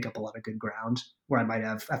I can make up a lot of good ground where I might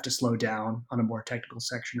have to slow down on a more technical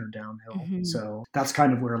section or downhill. Mm-hmm. So that's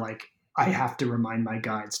kind of where I have to remind my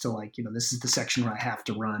guides to this is the section where I have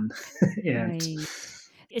to run. And right.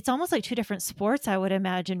 It's almost like two different sports, I would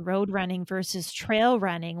imagine, road running versus trail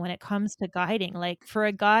running when it comes to guiding. For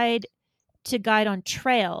a guide to guide on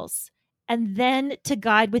trails and then to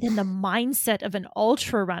guide within the mindset of an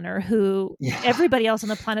ultra runner who everybody else on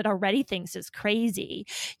the planet already thinks is crazy.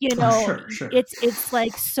 Sure. It's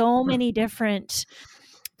like so many different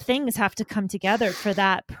things have to come together for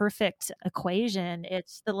that perfect equation.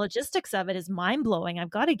 It's the logistics of it is mind blowing. I've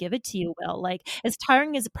got to give it to you, Will. Like, as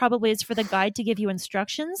tiring as it probably is for the guide to give you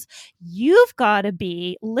instructions, you've got to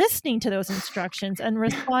be listening to those instructions and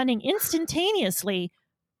responding instantaneously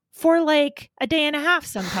for like a day and a half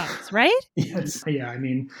sometimes, right? Yes. Yeah. I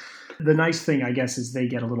mean, the nice thing, I guess, is they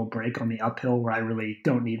get a little break on the uphill where I really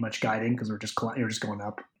don't need much guiding because we're just going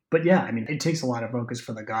up. But yeah, I mean, it takes a lot of focus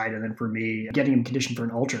for the guide, and then for me, getting him conditioned for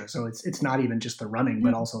an ultra. So it's not even just the running,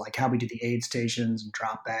 but also like how we do the aid stations and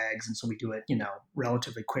drop bags. And so we do it,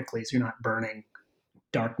 relatively quickly. So you're not burning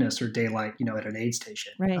darkness or daylight, at an aid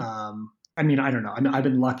station. Right. I mean, I don't know. I've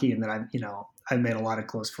been lucky in that I've made a lot of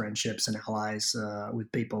close friendships and allies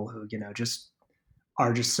with people who, just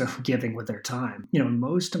are just so giving with their time.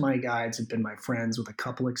 Most of my guides have been my friends, with a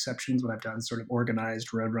couple exceptions when I've done sort of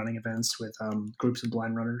organized road running events with groups of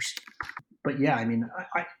blind runners. But yeah, I mean,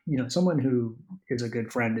 I someone who is a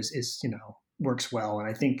good friend is works well. And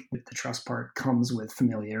I think the trust part comes with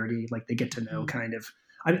familiarity. Like, they get to know kind of,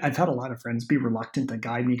 I've had a lot of friends be reluctant to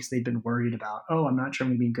guide me because they've been worried about, I'm not sure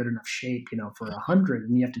I'm going to be in good enough shape, for 100.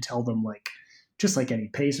 And you have to tell them, like, just like any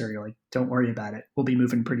pacer, you're like, don't worry about it. We'll be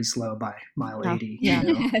moving pretty slow by mile 80. Yeah.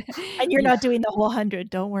 And you're not doing the whole 100.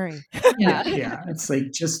 Don't worry. Yeah. It's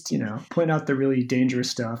like, just, point out the really dangerous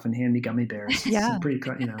stuff and hand me gummy bears. Yeah. It's pretty,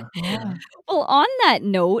 Yeah. Well, on that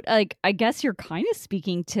note, like, I guess you're kind of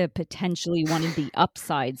speaking to potentially one of the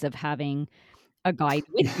upsides of having a guide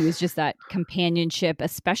with you, is just that companionship,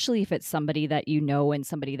 especially if it's somebody that you know and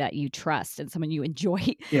somebody that you trust and someone you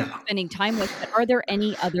enjoy spending time with. But are there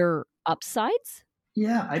any other upsides?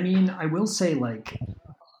 Yeah, I mean, I will say, like,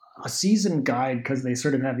 a seasoned guide, because they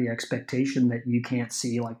sort of have the expectation that you can't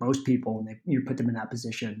see, like most people, and you put them in that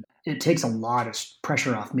position, it takes a lot of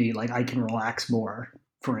pressure off me. Like, I can relax more,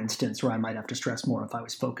 for instance, where I might have to stress more if I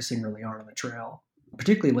was focusing really hard on the trail,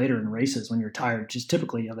 particularly later in races when you're tired. Just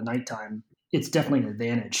typically, the nighttime, it's definitely an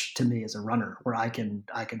advantage to me as a runner, where I can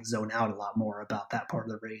zone out a lot more about that part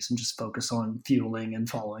of the race and just focus on fueling and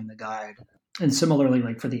following the guide. And similarly,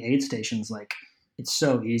 like for the aid stations, like, it's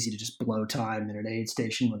so easy to just blow time in an aid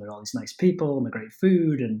station when there are all these nice people and the great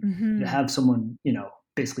food, and to have someone,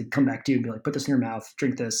 basically come back to you and be like, put this in your mouth,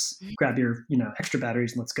 drink this, grab your, extra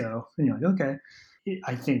batteries and let's go. And you're like, okay.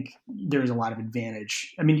 I think there's a lot of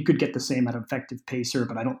advantage. I mean, you could get the same out of effective pacer,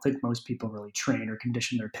 but I don't think most people really train or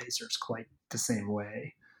condition their pacers quite the same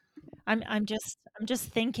way. I'm just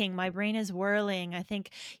thinking, my brain is whirling. I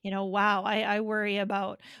think, wow, I worry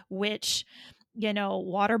about which,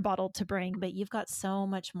 water bottle to bring, but you've got so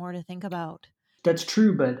much more to think about. That's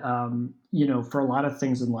true. But, for a lot of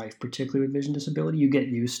things in life, particularly with vision disability, you get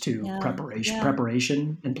used to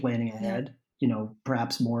preparation and planning ahead.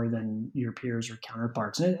 Perhaps more than your peers or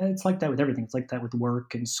counterparts. And it's like that with everything. It's like that with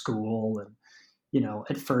work and school. And,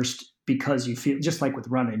 at first, because you feel, just like with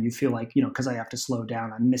running, you feel like, because I have to slow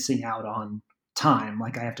down, I'm missing out on time.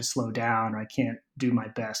 Like, I have to slow down, or I can't do my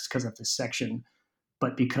best because of this section.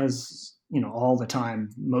 But because, all the time,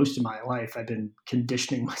 most of my life, I've been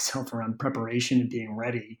conditioning myself around preparation and being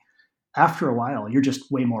ready. After a while, you're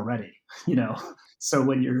just way more ready, So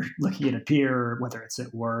when you're looking at a peer, whether it's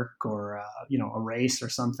at work or, a race or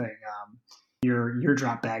something, your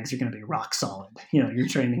drop bags are going to be rock solid. Your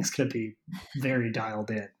training's going to be very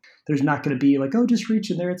dialed in. There's not going to be like, just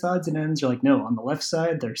reach in there, it's odds and ends. You're like, no, on the left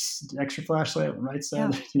side, there's extra flashlight. On the right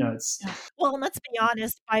side, it's... Well, let's be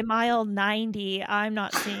honest, by mile 90, I'm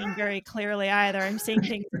not seeing very clearly either. I'm seeing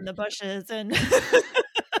things in the bushes, and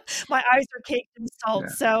my eyes are caked in salt.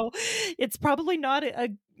 Yeah. So it's probably not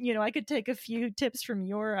I could take a few tips from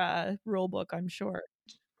your rule book, I'm sure.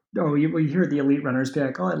 Oh, you hear the elite runners be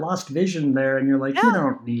like, I lost vision there. And you're like, you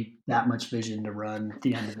don't need that much vision to run at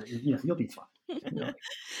the end of it. You'll be fine.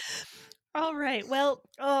 All right. Well,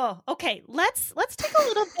 okay. Let's take a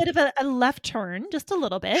little bit of a left turn, just a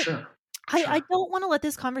little bit. Sure. I don't want to let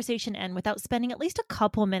this conversation end without spending at least a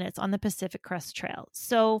couple minutes on the Pacific Crest Trail.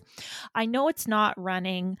 So I know it's not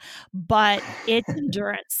running, but it's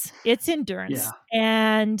endurance. It's endurance.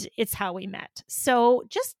 And it's how we met. So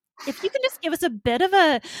just, if you can just give us a bit of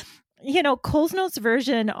a, Cole's Notes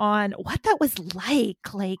version on what that was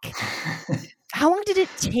like. Like, how long did it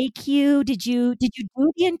take you? Did you do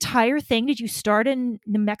the entire thing? Did you start in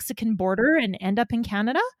the Mexican border and end up in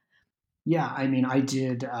Canada? Yeah, I mean, I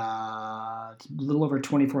did a little over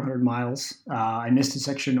 2,400 miles. I missed a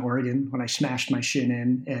section in Oregon when I smashed my shin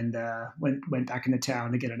in and went back into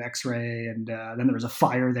town to get an X-ray. And then there was a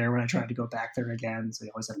fire there when I tried to go back there again. So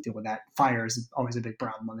you always have to deal with that. Fire is always a big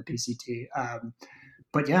problem on the PCT.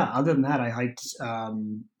 But yeah, other than that, I hiked.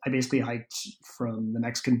 I basically hiked from the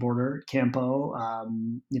Mexican border, Campo,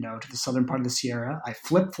 to the southern part of the Sierra. I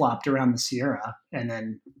flip flopped around the Sierra and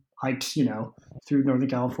then hiked, through Northern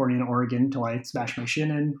California and Oregon until I smashed my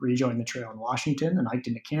shin in, rejoined the trail in Washington, and hiked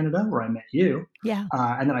into Canada where I met you. Yeah.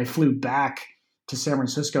 And then I flew back to San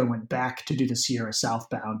Francisco and went back to do the Sierra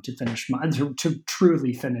southbound to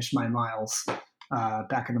truly finish my miles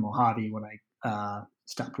back in the Mojave when I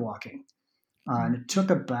stopped walking. And it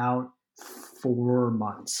took about 4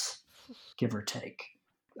 months, give or take.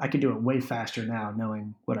 I could do it way faster now,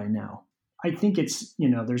 knowing what I know. I think it's,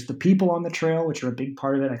 there's the people on the trail, which are a big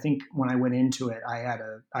part of it. I think when I went into it, I had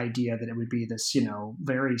an idea that it would be this,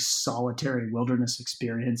 very solitary wilderness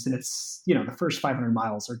experience. And it's, the first 500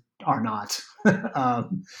 miles are not.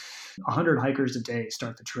 100 hikers a day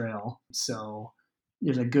start the trail. So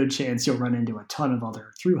there's a good chance you'll run into a ton of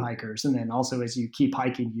other through hikers. And then also as you keep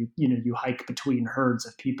hiking, you hike between herds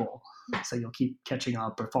of people. So you'll keep catching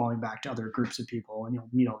up or falling back to other groups of people and you'll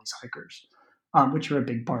meet all these hikers, which are a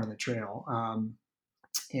big part of the trail.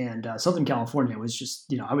 And Southern California was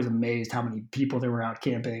just, I was amazed how many people there were out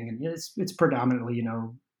camping. And it's predominantly,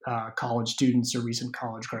 college students or recent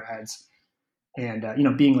college grads. And,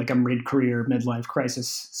 being like a mid-career, midlife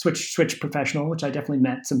crisis switch professional, which I definitely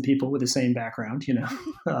met some people with the same background,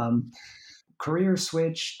 career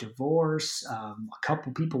switch, divorce, a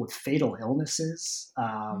couple people with fatal illnesses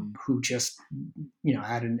who just,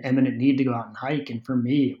 had an imminent need to go out and hike. And for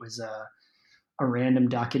me, it was a random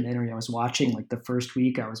documentary I was watching like the first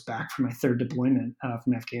week I was back from my third deployment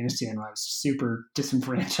from Afghanistan, where I was super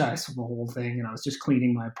disenfranchised with the whole thing. And I was just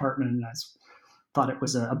cleaning my apartment and I thought it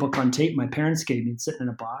was a book on tape my parents gave me sitting in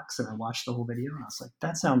a box, and I watched the whole video and I was like,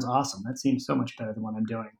 that sounds awesome. That seems so much better than what I'm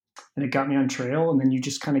doing. And it got me on trail, and then you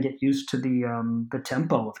just kind of get used to the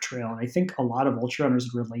tempo of trail. And I think a lot of ultra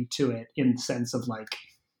runners relate to it in the sense of like,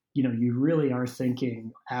 you really are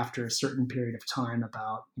thinking after a certain period of time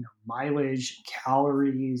about, mileage,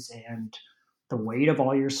 calories, and the weight of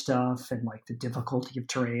all your stuff, and like the difficulty of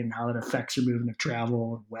terrain and how that affects your movement of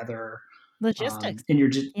travel and weather. Logistics. And you're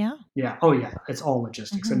just, yeah. Oh yeah. It's all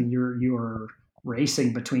logistics. Mm-hmm. I mean, you're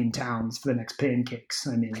racing between towns for the next pancakes.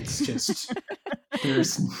 I mean, it's just,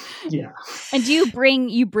 yeah. And do you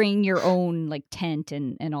bring your own like tent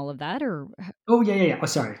and all of that, or? Oh yeah. Oh,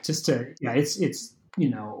 sorry. It's,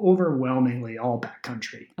 overwhelmingly all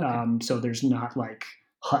backcountry. Okay. So there's not like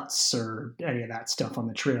huts or any of that stuff on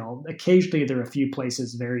the trail. Occasionally there are a few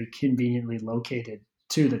places very conveniently located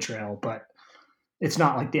to the trail, but it's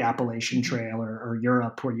not like the Appalachian Trail or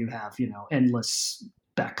Europe where you have, endless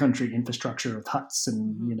backcountry infrastructure with huts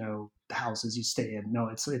and, houses you stay in. No,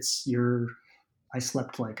 I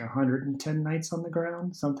slept like 110 nights on the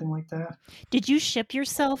ground, something like that. Did you ship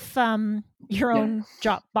yourself your own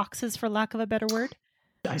drop boxes, for lack of a better word?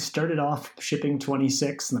 I started off shipping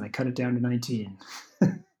 26 and then I cut it down to 19.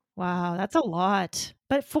 Wow, that's a lot.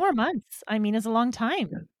 But 4 months, I mean, is a long time.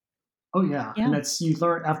 Yeah. Oh yeah. And you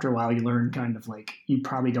learn after a while, you learn kind of like, you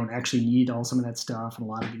probably don't actually need all some of that stuff. And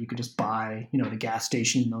a lot of it you could just buy, the gas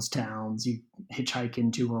station in those towns you hitchhike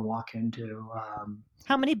into or walk into.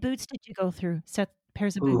 How many boots did you go through? Set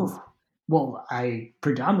pairs of boots? Well, I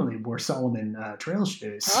predominantly wore Salomon trail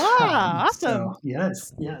shoes. Awesome. So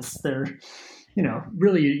yes. They're,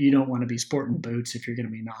 really you don't want to be sporting boots if you're going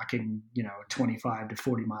to be knocking, 25 to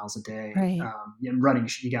 40 miles a day. Right. Running,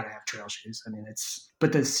 you got to have trail shoes. I mean,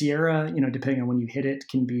 but the Sierra, depending on when you hit it,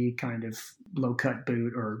 can be kind of low cut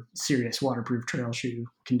boot or serious waterproof trail shoe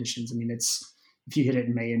conditions. I mean, if you hit it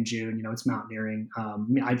in May and June, it's mountaineering.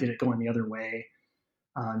 I did it going the other way.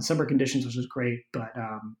 In summer conditions, which was great, but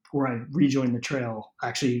where I rejoined the trail,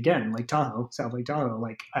 actually, again, South Lake Tahoe,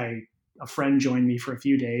 like a friend joined me for a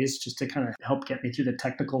few days just to kind of help get me through the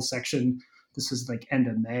technical section. This was like end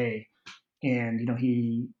of May. And,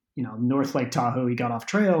 he, North Lake Tahoe, he got off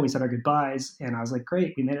trail, we said our goodbyes. And I was like,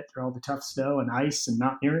 great, we made it through all the tough snow and ice and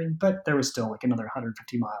mountaineering, but there was still like another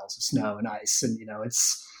 150 miles of snow and ice. And,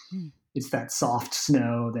 it's that soft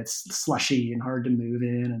snow that's slushy and hard to move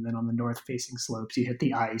in. And then on the north facing slopes, you hit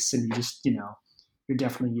the ice and you just, you're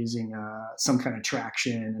definitely using some kind of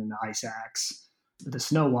traction and an ice axe. The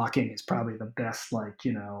snow walking is probably the best,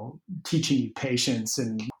 teaching you patience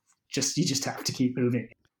and you just have to keep moving.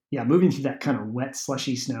 yeah, moving through that kind of wet,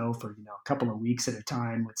 slushy snow for, a couple of weeks at a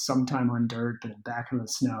time with some time on dirt, but then back into the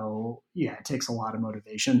snow, yeah, it takes a lot of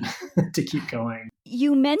motivation to keep going.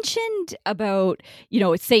 You mentioned about,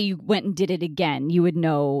 say you went and did it again, you would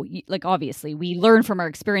know, like, obviously we learn from our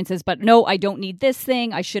experiences, but no, I don't need this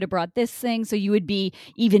thing. I should have brought this thing. So you would be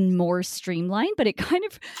even more streamlined, but it kind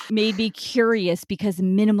of made me curious because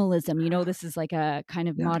minimalism, this is like a kind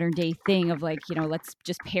of modern day thing of like, let's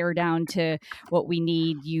just pare down to what we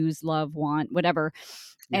need, use, love, want, whatever.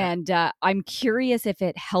 Yeah. And I'm curious if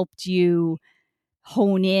it helped you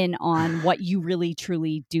hone in on what you really,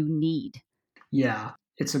 truly do need. Yeah,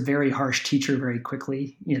 it's a very harsh teacher very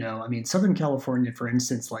quickly. Southern California, for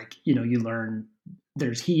instance, like, you learn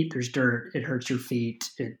there's heat, there's dirt, it hurts your feet,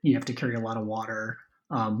 you have to carry a lot of water,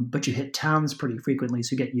 but you hit towns pretty frequently,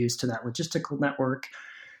 so you get used to that logistical network.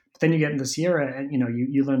 But then you get into the Sierra and,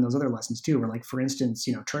 you learn those other lessons too, where like, for instance,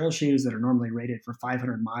 trail shoes that are normally rated for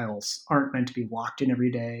 500 miles aren't meant to be walked in every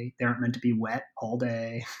day. They aren't meant to be wet all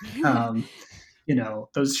day.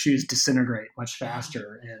 Those shoes disintegrate much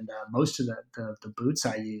faster. And most of the boots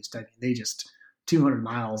I used, they just 200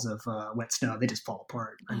 miles of wet snow, they just fall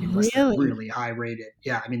apart. Unless they're really high rated.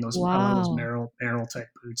 Yeah, those Merrell type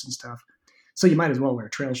boots and stuff. So you might as well wear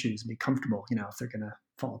trail shoes and be comfortable, if they're gonna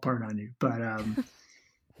fall apart on you.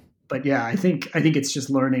 But yeah, I think it's just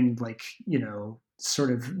learning, like,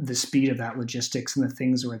 sort of the speed of that logistics and the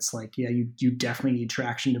things where it's like, yeah, you definitely need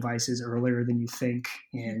traction devices earlier than you think,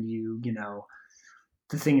 and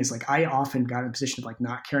the thing is, like, I often got in a position of like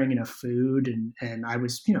not carrying enough food, and I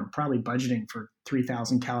was, probably budgeting for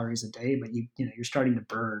 3,000 calories a day, but you're starting to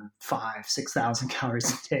burn 5,000-6,000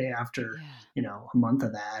 calories a day after, a month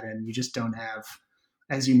of that. And you just don't have,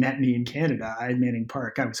 as you met me in Canada, in Manning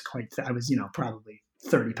Park, I was probably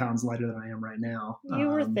 30 pounds lighter than I am right now. You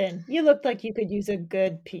were thin. You looked like you could use a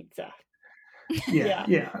good pizza. Yeah,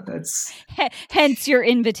 that's hence your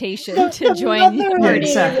invitation to join the party.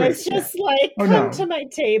 Exactly. It's just like, come to my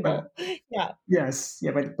table. Yeah. Yes.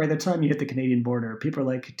 Yeah. By the time you hit the Canadian border, people are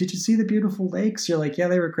like, "Did you see the beautiful lakes?" You're like, "Yeah,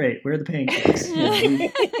 they were great. Where are the pancakes?"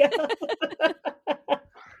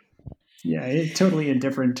 Yeah, it's totally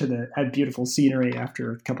indifferent to the beautiful scenery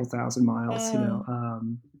after a couple thousand miles.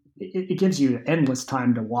 It gives you endless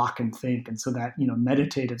time to walk and think. And so that,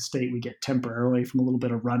 meditative state we get temporarily from a little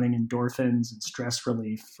bit of running, endorphins and stress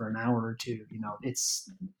relief for an hour or two, it's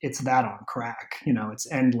that on crack.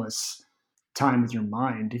 It's endless time with your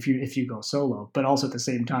mind if you go solo. But also at the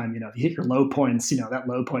same time, if you hit your low points, that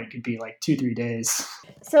low point could be like 2-3 days.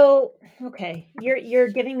 So, okay, you're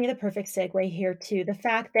giving me the perfect segue here too. The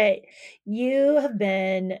fact that you have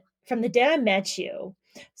been, from the day I met you,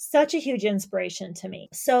 such a huge inspiration to me.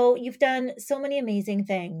 So you've done so many amazing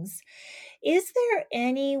things. Is there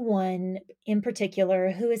anyone in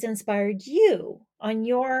particular who has inspired you on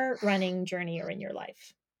your running journey or in your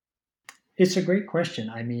life? It's a great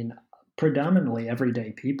question. Predominantly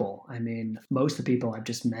everyday people. Most of the people I've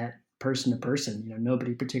just met person to person,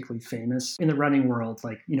 nobody particularly famous in the running world.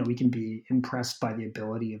 Like, we can be impressed by the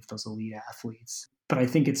ability of those elite athletes. But I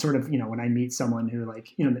think it's sort of, when I meet someone who, like,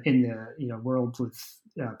 in the, world with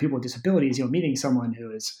people with disabilities, meeting someone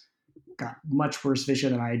who has got much worse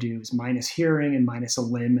vision than I do, is minus hearing and minus a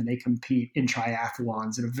limb, and they compete in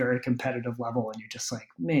triathlons at a very competitive level. And you're just like,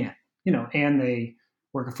 man, and they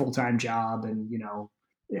work a full-time job and,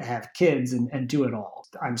 have kids and do it all.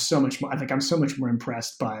 I'm so much more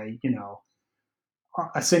impressed by,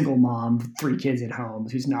 a single mom with 3 kids at home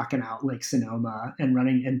who's knocking out Lake Sonoma and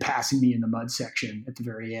running and passing me in the mud section at the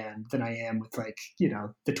very end than I am with, like,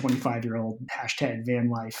 the 25-year-old #van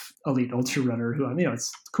life elite ultra runner who, it's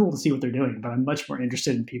cool to see what they're doing, but I'm much more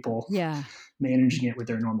interested in people managing it with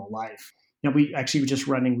their normal life. We actually were just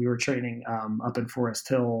running, we were training up in Forest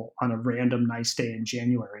Hill on a random nice day in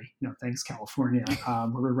January, thanks California, where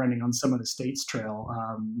we're running on some of the States Trail,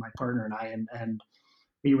 my partner and I, and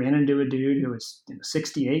we ran into a dude who was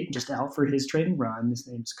 68, just out for his training run. His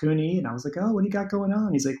name's Cooney. And I was like, "Oh, what do you got going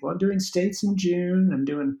on?" He's like, "Well, I'm doing States in June. I'm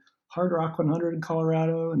doing Hard Rock 100 in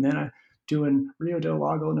Colorado. And then I'm doing Rio del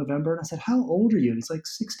Lago in November." And I said, "How old are you?" And he's like,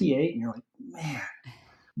 68. And you're like, man,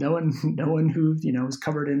 no one who, is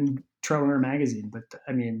covered in Trail Runner magazine. But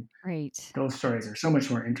right. Those stories are so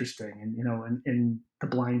much more interesting. And, in the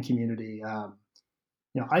blind community,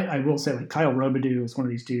 I will say, like, Kyle Robidoux is one of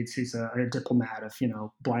these dudes who's a diplomat of,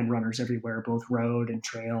 blind runners everywhere, both road and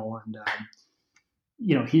trail. And,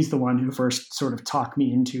 he's the one who first sort of talked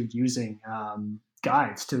me into using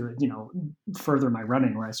guides to, further my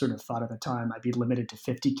running, where I sort of thought at the time I'd be limited to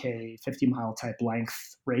 50K, 50-mile type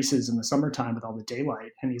length races in the summertime with all the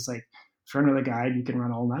daylight. And he's like, "For another guide, you can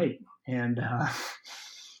run all night." And,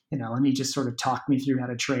 and he just sort of talked me through how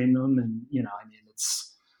to train them. And,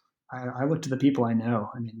 I look to the people I know.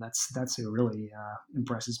 I mean, that's who really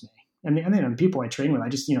impresses me. And the people I train with, I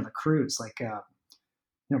just, the crews, like,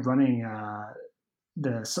 running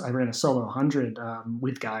I ran a solo 100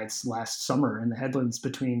 with guides last summer in the headlands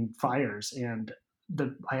between fires, and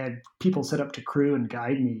I had people set up to crew and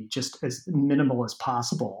guide me just as minimal as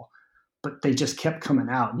possible, but they just kept coming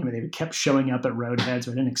out. They kept showing up at roadheads.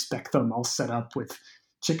 I didn't expect them, all set up with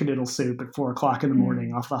chicken noodle soup at 4:00 in the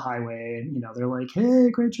morning off the highway. And, they're like, "Hey,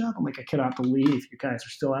 great job." I'm like, "I cannot believe you guys are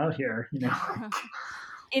still out here."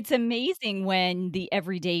 It's amazing when the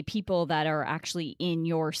everyday people that are actually in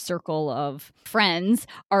your circle of friends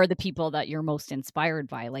are the people that you're most inspired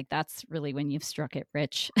by. Like, that's really when you've struck it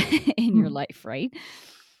rich in your life, right?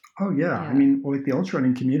 Oh, yeah. I mean, like the ultra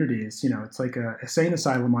running community is, it's like a insane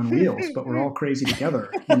asylum on wheels, but we're all crazy together.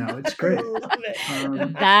 It's great. I love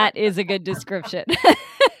it. That is a good description.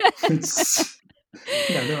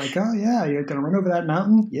 They're like, "Oh, yeah, you're going to run over that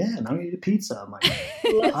mountain? Yeah, now you eat a pizza." I'm like,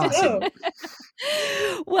 awesome.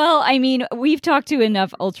 Well, I mean, we've talked to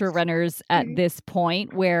enough ultra runners at this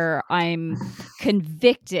point where I'm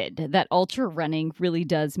convicted that ultra running really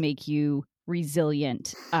does make you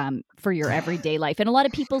resilient for your everyday life. And a lot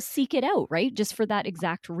of people seek it out, right? Just for that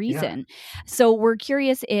exact reason. Yeah. So we're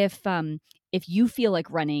curious if you feel like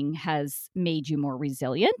running has made you more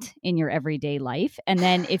resilient in your everyday life, and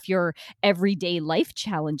then if your everyday life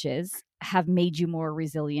challenges have made you more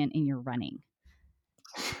resilient in your running.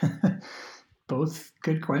 Both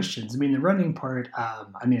good questions. I mean, the running part,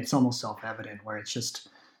 it's almost self-evident, where it's just,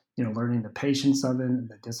 learning the patience of it and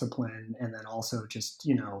the discipline, and then also just,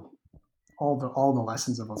 all the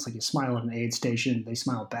lessons of it's like you smile at an aid station, they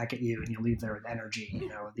smile back at you, and you leave there with energy.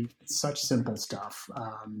 Such simple stuff.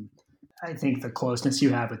 I think the closeness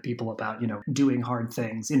you have with people about, doing hard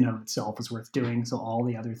things in and of itself is worth doing. So all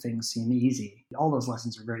the other things seem easy. All those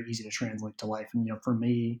lessons are very easy to translate to life. And, for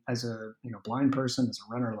me as a, blind person, as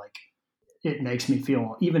a runner, like, it makes me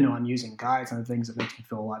feel, even though I'm using guides and things, it makes me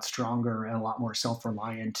feel a lot stronger and a lot more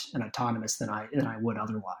self-reliant and autonomous than I would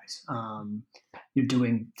otherwise. You're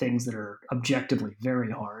doing things that are objectively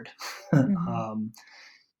very hard. Mm-hmm.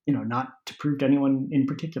 Not to prove to anyone in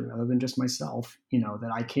particular, other than just myself,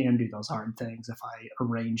 that I can do those hard things if I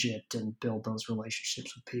arrange it and build those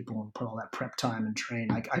relationships with people and put all that prep time and train.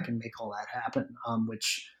 I can make all that happen.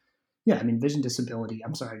 Vision disability,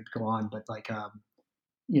 I'm sorry to go on, but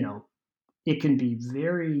it can be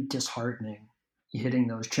very disheartening hitting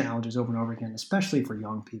those challenges over and over again, especially for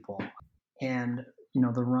young people. And,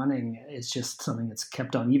 the running is just something that's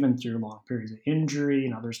kept on even through long periods of injury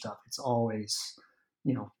and other stuff. It's always,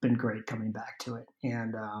 been great coming back to it.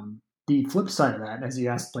 And the flip side of that, as you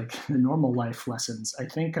asked, like the normal life lessons, I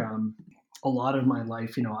think a lot of my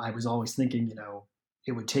life, I was always thinking,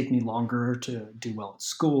 it would take me longer to do well at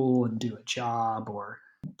school and do a job or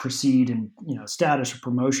proceed in, status or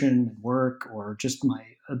promotion and work, or just my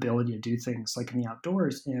ability to do things like in the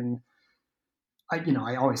outdoors. And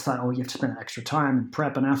I always thought, you have to spend extra time and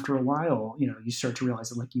prep. And after a while, you start to realize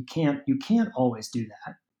that like you can't always do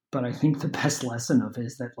that. But I think the best lesson of it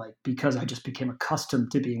is that, like, because I just became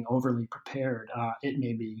accustomed to being overly prepared, it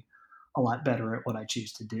made me a lot better at what I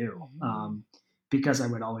choose to do. Because I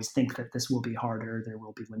would always think that this will be harder, there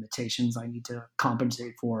will be limitations I need to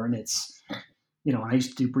compensate for. And it's, I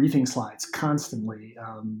used to do briefing slides constantly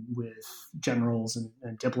with generals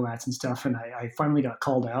and diplomats and stuff. And I finally got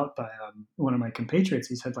called out by one of my compatriots.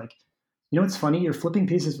 He said, like, it's funny, you're flipping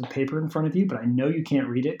pieces of paper in front of you, but I know you can't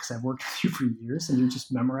read it because I've worked with you for years and you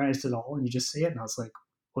just memorized it all and you just say it. And I was like,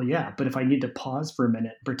 well, yeah, but if I need to pause for a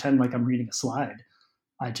minute, pretend like I'm reading a slide,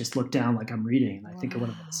 I just look down like I'm reading and I think of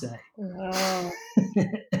what I'm going to say. Wow.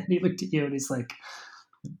 And he looked at you and he's like,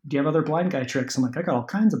 do you have other blind guy tricks? I'm like, I got all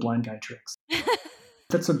kinds of blind guy tricks.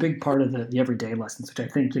 That's a big part of the everyday lessons, which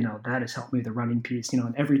I think, that has helped me, the running piece,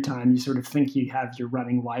 and every time you sort of think you have your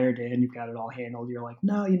running wired in, you've got it all handled, you're like,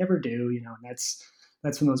 no, you never do, and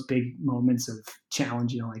that's when those big moments of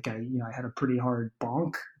challenge, I had a pretty hard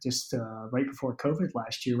bonk just right before COVID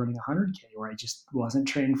last year running 100K where I just wasn't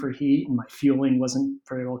trained for heat and my fueling wasn't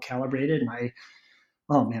very well calibrated. And I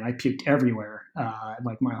puked everywhere,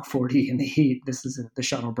 like mile 40 in the heat. This is the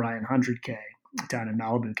Sean O'Brien 100K down in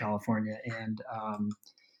Malibu, California. And,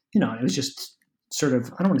 it was just sort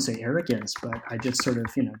of, I don't want to say arrogance, but I just sort of,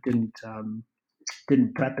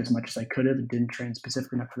 didn't prep as much as I could have and didn't train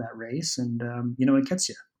specifically enough for that race. And, it gets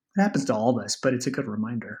you. It happens to all of us, but it's a good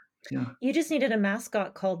reminder. Yeah. You just needed a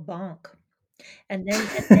mascot called Bonk. And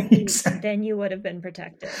then Exactly. Then you would have been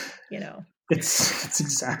protected, It's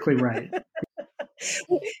exactly right.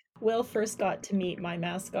 Will first got to meet my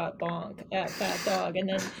mascot Bonk at Fat Dog, and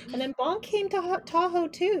then Bonk came to Tahoe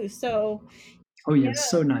too. So Oh yeah, yeah,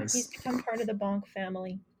 so he's nice. become part of the Bonk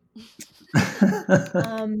family.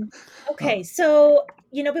 Oh, Okay, so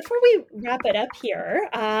before we wrap it up here,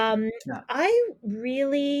 yeah. I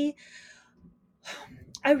really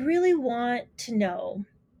want to know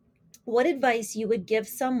what advice you would give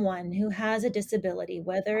someone who has a disability,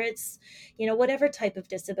 whether it's whatever type of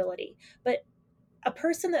disability, but a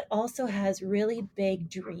person that also has really big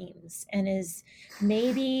dreams and is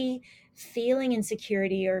maybe feeling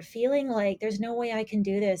insecurity or feeling like there's no way I can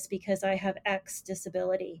do this because I have X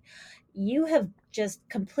disability. You have just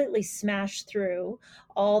completely smashed through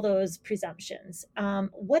all those presumptions.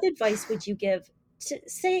 What advice would you give to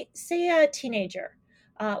say a teenager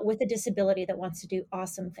with a disability that wants to do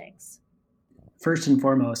awesome things? First and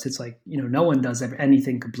foremost, it's like, no one does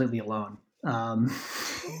anything completely alone. And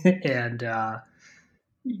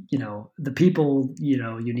the people,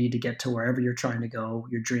 you need to get to wherever you're trying to go,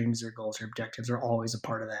 your dreams or goals or objectives are always a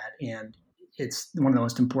part of that. And it's one of the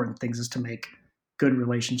most important things is to make good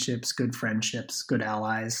relationships, good friendships, good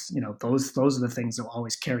allies. Those are the things that will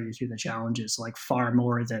always carry you through the challenges, like far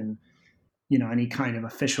more than any kind of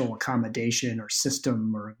official accommodation or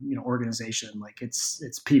system or organization. Like it's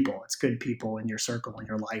people, it's good people in your circle, in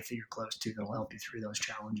your life that you're close to, that will help you through those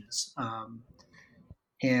challenges.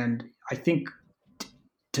 And I think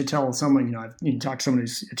to tell someone, talk to someone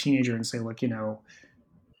who's a teenager and say, look,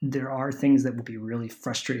 there are things that will be really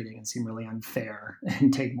frustrating and seem really unfair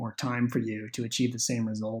and take more time for you to achieve the same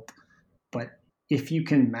result. But if you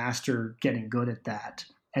can master getting good at that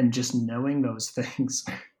and just knowing those things,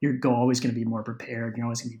 you're always going to be more prepared. You're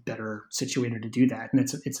always going to be better situated to do that. And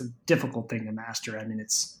it's a difficult thing to master. I mean,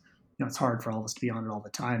 it's hard for all of us to be on it all the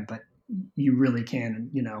time, but you really can,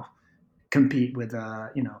 compete with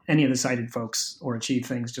any of the sighted folks or achieve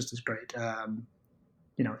things just as great.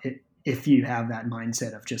 If you have that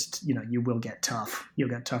mindset of just you will get tough, you'll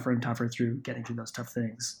get tougher and tougher through getting through those tough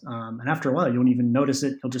things, and after a while you won't even notice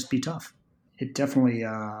it. You'll just be tough. It definitely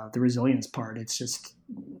the resilience part. It's just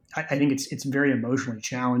I think it's very emotionally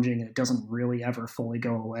challenging, and it doesn't really ever fully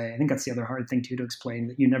go away. I think that's the other hard thing too to explain,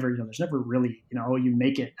 that there's never really you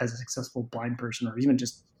make it as a successful blind person or even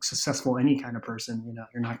just successful any kind of person.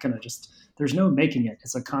 You're not going to just, there's no making it.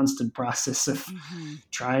 It's a constant process of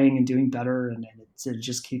trying and doing better, and it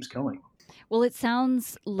just keeps going. Well, it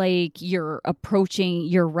sounds like you're approaching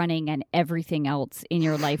your running and everything else in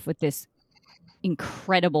your life with this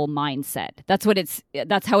incredible mindset. That's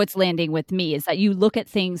how it's landing with me, is that you look at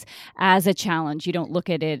things as a challenge. You don't look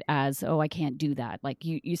at it as, oh, I can't do that. Like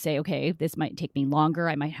you say, okay, this might take me longer.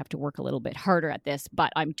 I might have to work a little bit harder at this,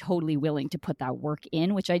 but I'm totally willing to put that work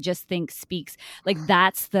in, which I just think speaks, like,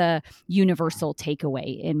 that's the universal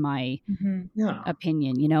takeaway in my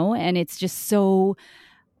opinion, and it's just so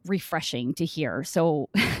refreshing to hear. So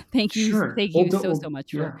thank you. Sure. Thank you so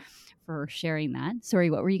much for sharing that. Sorry,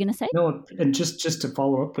 what were you going to say? No, and just to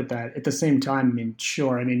follow up with that, at the same time, I mean,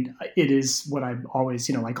 sure. I mean, it is what I'm always,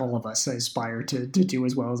 like all of us, I aspire to do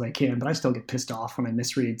as well as I can, but I still get pissed off when I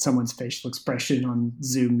misread someone's facial expression on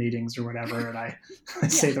Zoom meetings or whatever, and I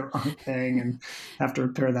say the wrong thing and have to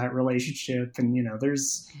repair that relationship. And,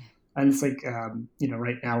 and it's like,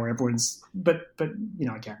 right now where everyone's, but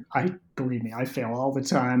again, believe me, I fail all the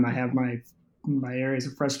time. I have my areas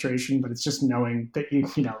of frustration, but it's just knowing that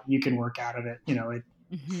you can work out of it.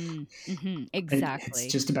 Exactly.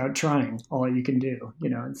 It's just about trying all you can do,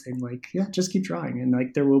 and saying like, yeah, just keep trying. And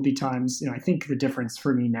like, there will be times, I think the difference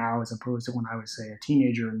for me now, as opposed to when I was, say, a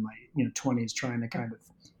teenager in my 20s trying to kind of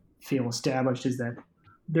feel established, is that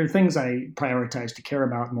there are things I prioritize to care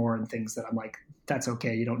about more, and things that I'm like, that's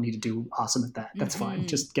okay. You don't need to do awesome at that. That's fine.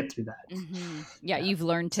 Just get through that. Yeah, you've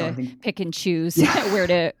learned to pick and choose where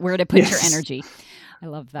to put your energy. I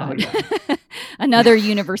love that. Oh, yeah. Another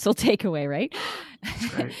universal takeaway, right?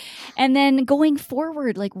 That's right. And then going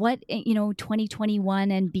forward, like what,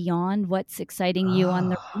 2021 and beyond, what's exciting you on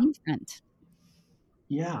the running front?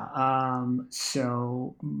 Yeah.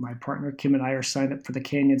 So my partner Kim and I are signed up for the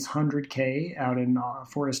Canyons 100K out in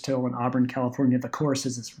Forest Hill in Auburn, California. The course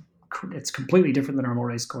is it's completely different than our normal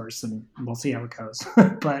race course, and we'll see how it goes.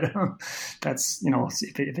 But that's,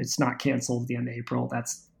 if it's not canceled at the end of April,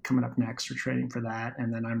 that's coming up next. We're training for that.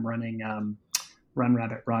 And then I'm running Run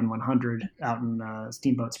Rabbit Run 100 out in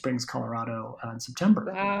Steamboat Springs, Colorado in September.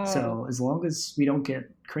 Wow. So as long as we don't get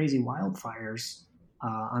crazy wildfires,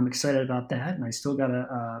 I'm excited about that. And I still got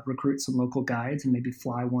to recruit some local guides and maybe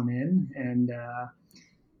fly one in. And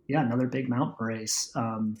another big mountain race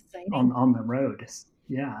on the road.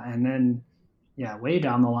 Yeah. And then yeah, way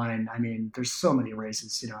down the line. I mean, there's so many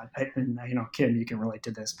races, and Kim, you can relate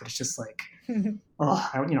to this, but it's just like,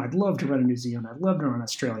 I'd love to run in New Zealand. I'd love to run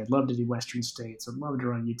Australia. I'd love to do Western States. I'd love to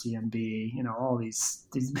run UTMB, all these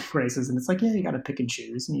big races. And it's like, yeah, you got to pick and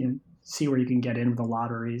choose and you see where you can get in with the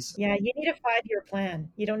lotteries. Yeah, you need a 5-year plan.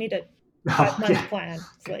 You don't need a 5-month plan.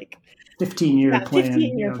 It's like 15-year plan.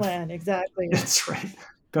 15-year plan, exactly. That's right.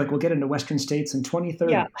 Feel like we'll get into Western States in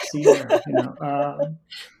 2030. Yeah. See you there,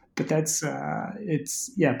 but that's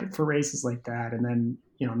but for races like that, and then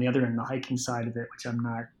on the other end, the hiking side of it, which I'm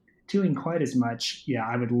not doing quite as much. Yeah,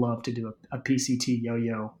 I would love to do a PCT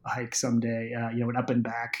yo-yo hike someday. An up and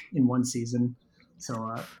back in one season.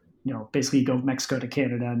 So basically go Mexico to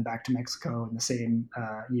Canada and back to Mexico in the same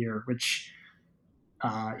year, which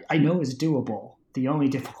I know is doable. The only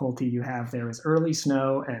difficulty you have there is early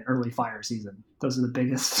snow and early fire season. Those are the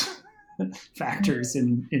biggest factors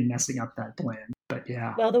in messing up that plan. But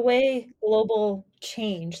yeah. Well, the way global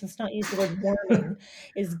change, let's not use the word warming,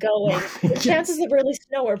 is going, the chances of early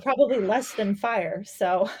snow are probably less than fire.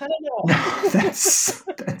 So I don't know.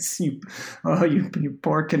 that's you. Oh, you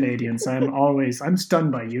poor Canadians. I'm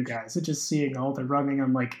stunned by you guys. Just seeing all the running,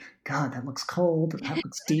 I'm like, God, that looks cold. That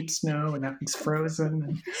looks deep snow, and that looks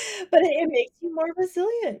frozen. But it makes you more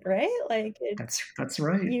resilient, right? Like that's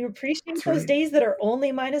right. You appreciate those days that are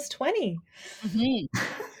only minus 20. Mm-hmm.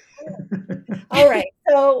 All right.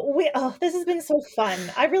 So this has been so fun.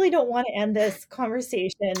 I really don't want to end this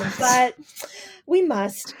conversation, but we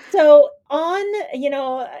must. So on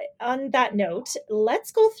that note,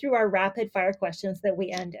 let's go through our rapid fire questions that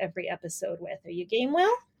we end every episode with. Are you game,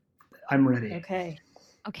 Will? I'm ready.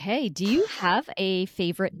 Okay. Do you have a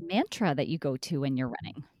favorite mantra that you go to when you're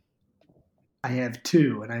running? I have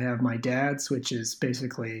two, and I have my dad's, which is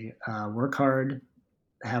basically work hard,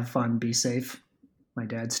 have fun, be safe. My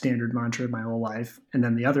dad's standard mantra my whole life. And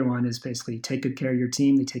then the other one is basically take good care of your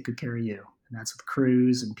team, they take good care of you. And that's with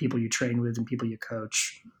crews and people you train with and people you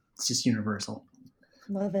coach. It's just universal.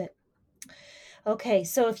 Love it. Okay,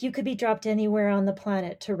 so if you could be dropped anywhere on the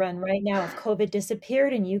planet to run right now, if COVID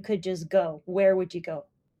disappeared and you could just go, where would you go?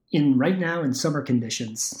 Right now in summer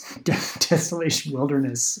conditions, Desolation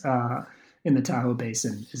Wilderness in the Tahoe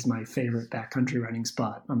Basin is my favorite backcountry running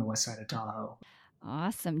spot on the west side of Tahoe.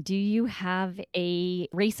 Awesome. Do you have a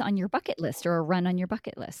race on your bucket list or a run on your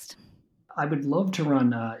bucket list? I would love to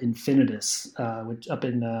run Infinitus, which up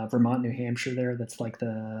in Vermont, New Hampshire there. That's like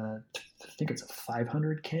I think it's a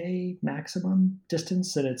 500K maximum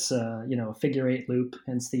distance. And it's, a figure 8 loop,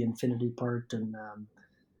 hence the infinity part. And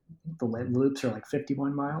the loops are like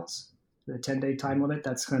 51 miles, the 10-day time limit.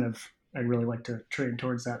 That's I'd really like to train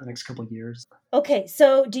towards that in the next couple of years. Okay.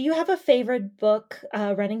 So do you have a favorite book,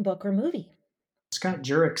 running book or movie? Scott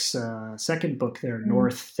Jurek's second book there,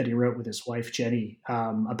 North, that he wrote with his wife, Jenny,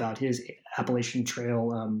 about his Appalachian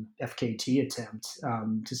Trail FKT attempt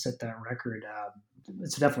to set that record.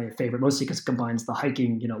 It's definitely a favorite, mostly because it combines the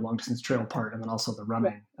hiking, long distance trail part and then also the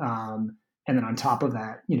running. And then on top of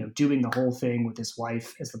that, doing the whole thing with his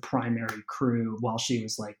wife as the primary crew while she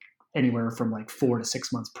was like anywhere from like 4 to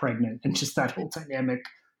 6 months pregnant. And just that whole dynamic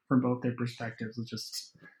from both their perspectives was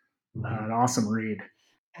just an awesome read.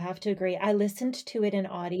 I have to agree. I listened to it in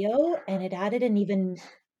audio and it added an even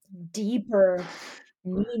deeper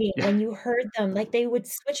meaning when you heard them. Like they would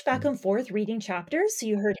switch back and forth reading chapters. So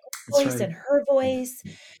you heard his voice and her voice.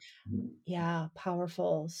 Yeah,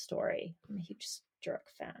 powerful story. I'm a huge Jurek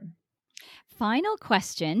fan. Final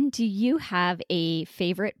question. Do you have a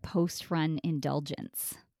favorite post-run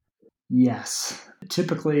indulgence? Yes.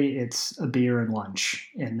 Typically, it's a beer and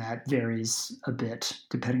lunch, and that varies a bit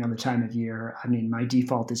depending on the time of year. I mean, my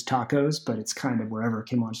default is tacos, but it's kind of wherever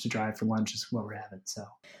Kim wants to drive for lunch is what we're having. So,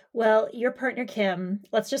 well, your partner Kim.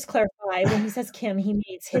 Let's just clarify. When he says Kim, he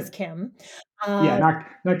means his Kim. Yeah,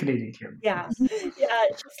 not Canadian Kim. Yeah,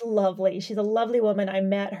 she's lovely. She's a lovely woman. I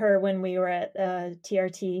met her when we were at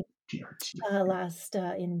TRT. Last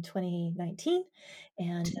in 2019,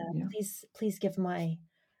 and please give my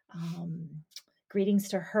greetings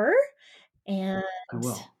to her. And I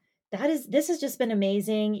will. This has just been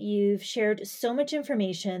amazing. You've shared so much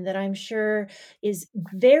information that I'm sure is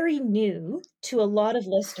very new to a lot of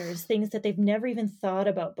listeners, things that they've never even thought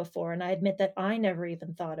about before. And I admit that I never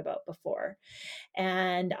even thought about before.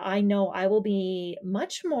 And I know I will be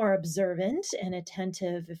much more observant and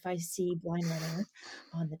attentive if I see Blind Runner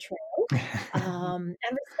on the trail, and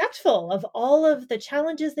respectful of all of the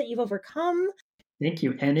challenges that you've overcome, Thank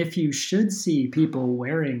you. And if you should see people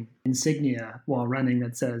wearing insignia while running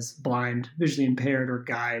that says blind, visually impaired, or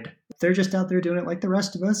guide, they're just out there doing it like the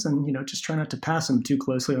rest of us, and just try not to pass them too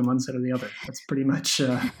closely on one side or the other. That's pretty much.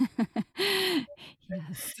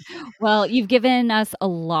 Yes. Well, you've given us a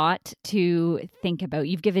lot to think about.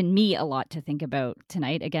 You've given me a lot to think about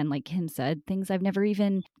tonight. Again, like Kim said, things I've never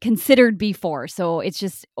even considered before. So it's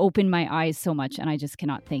just opened my eyes so much, and I just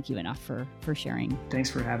cannot thank you enough for sharing. Thanks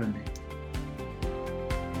for having me.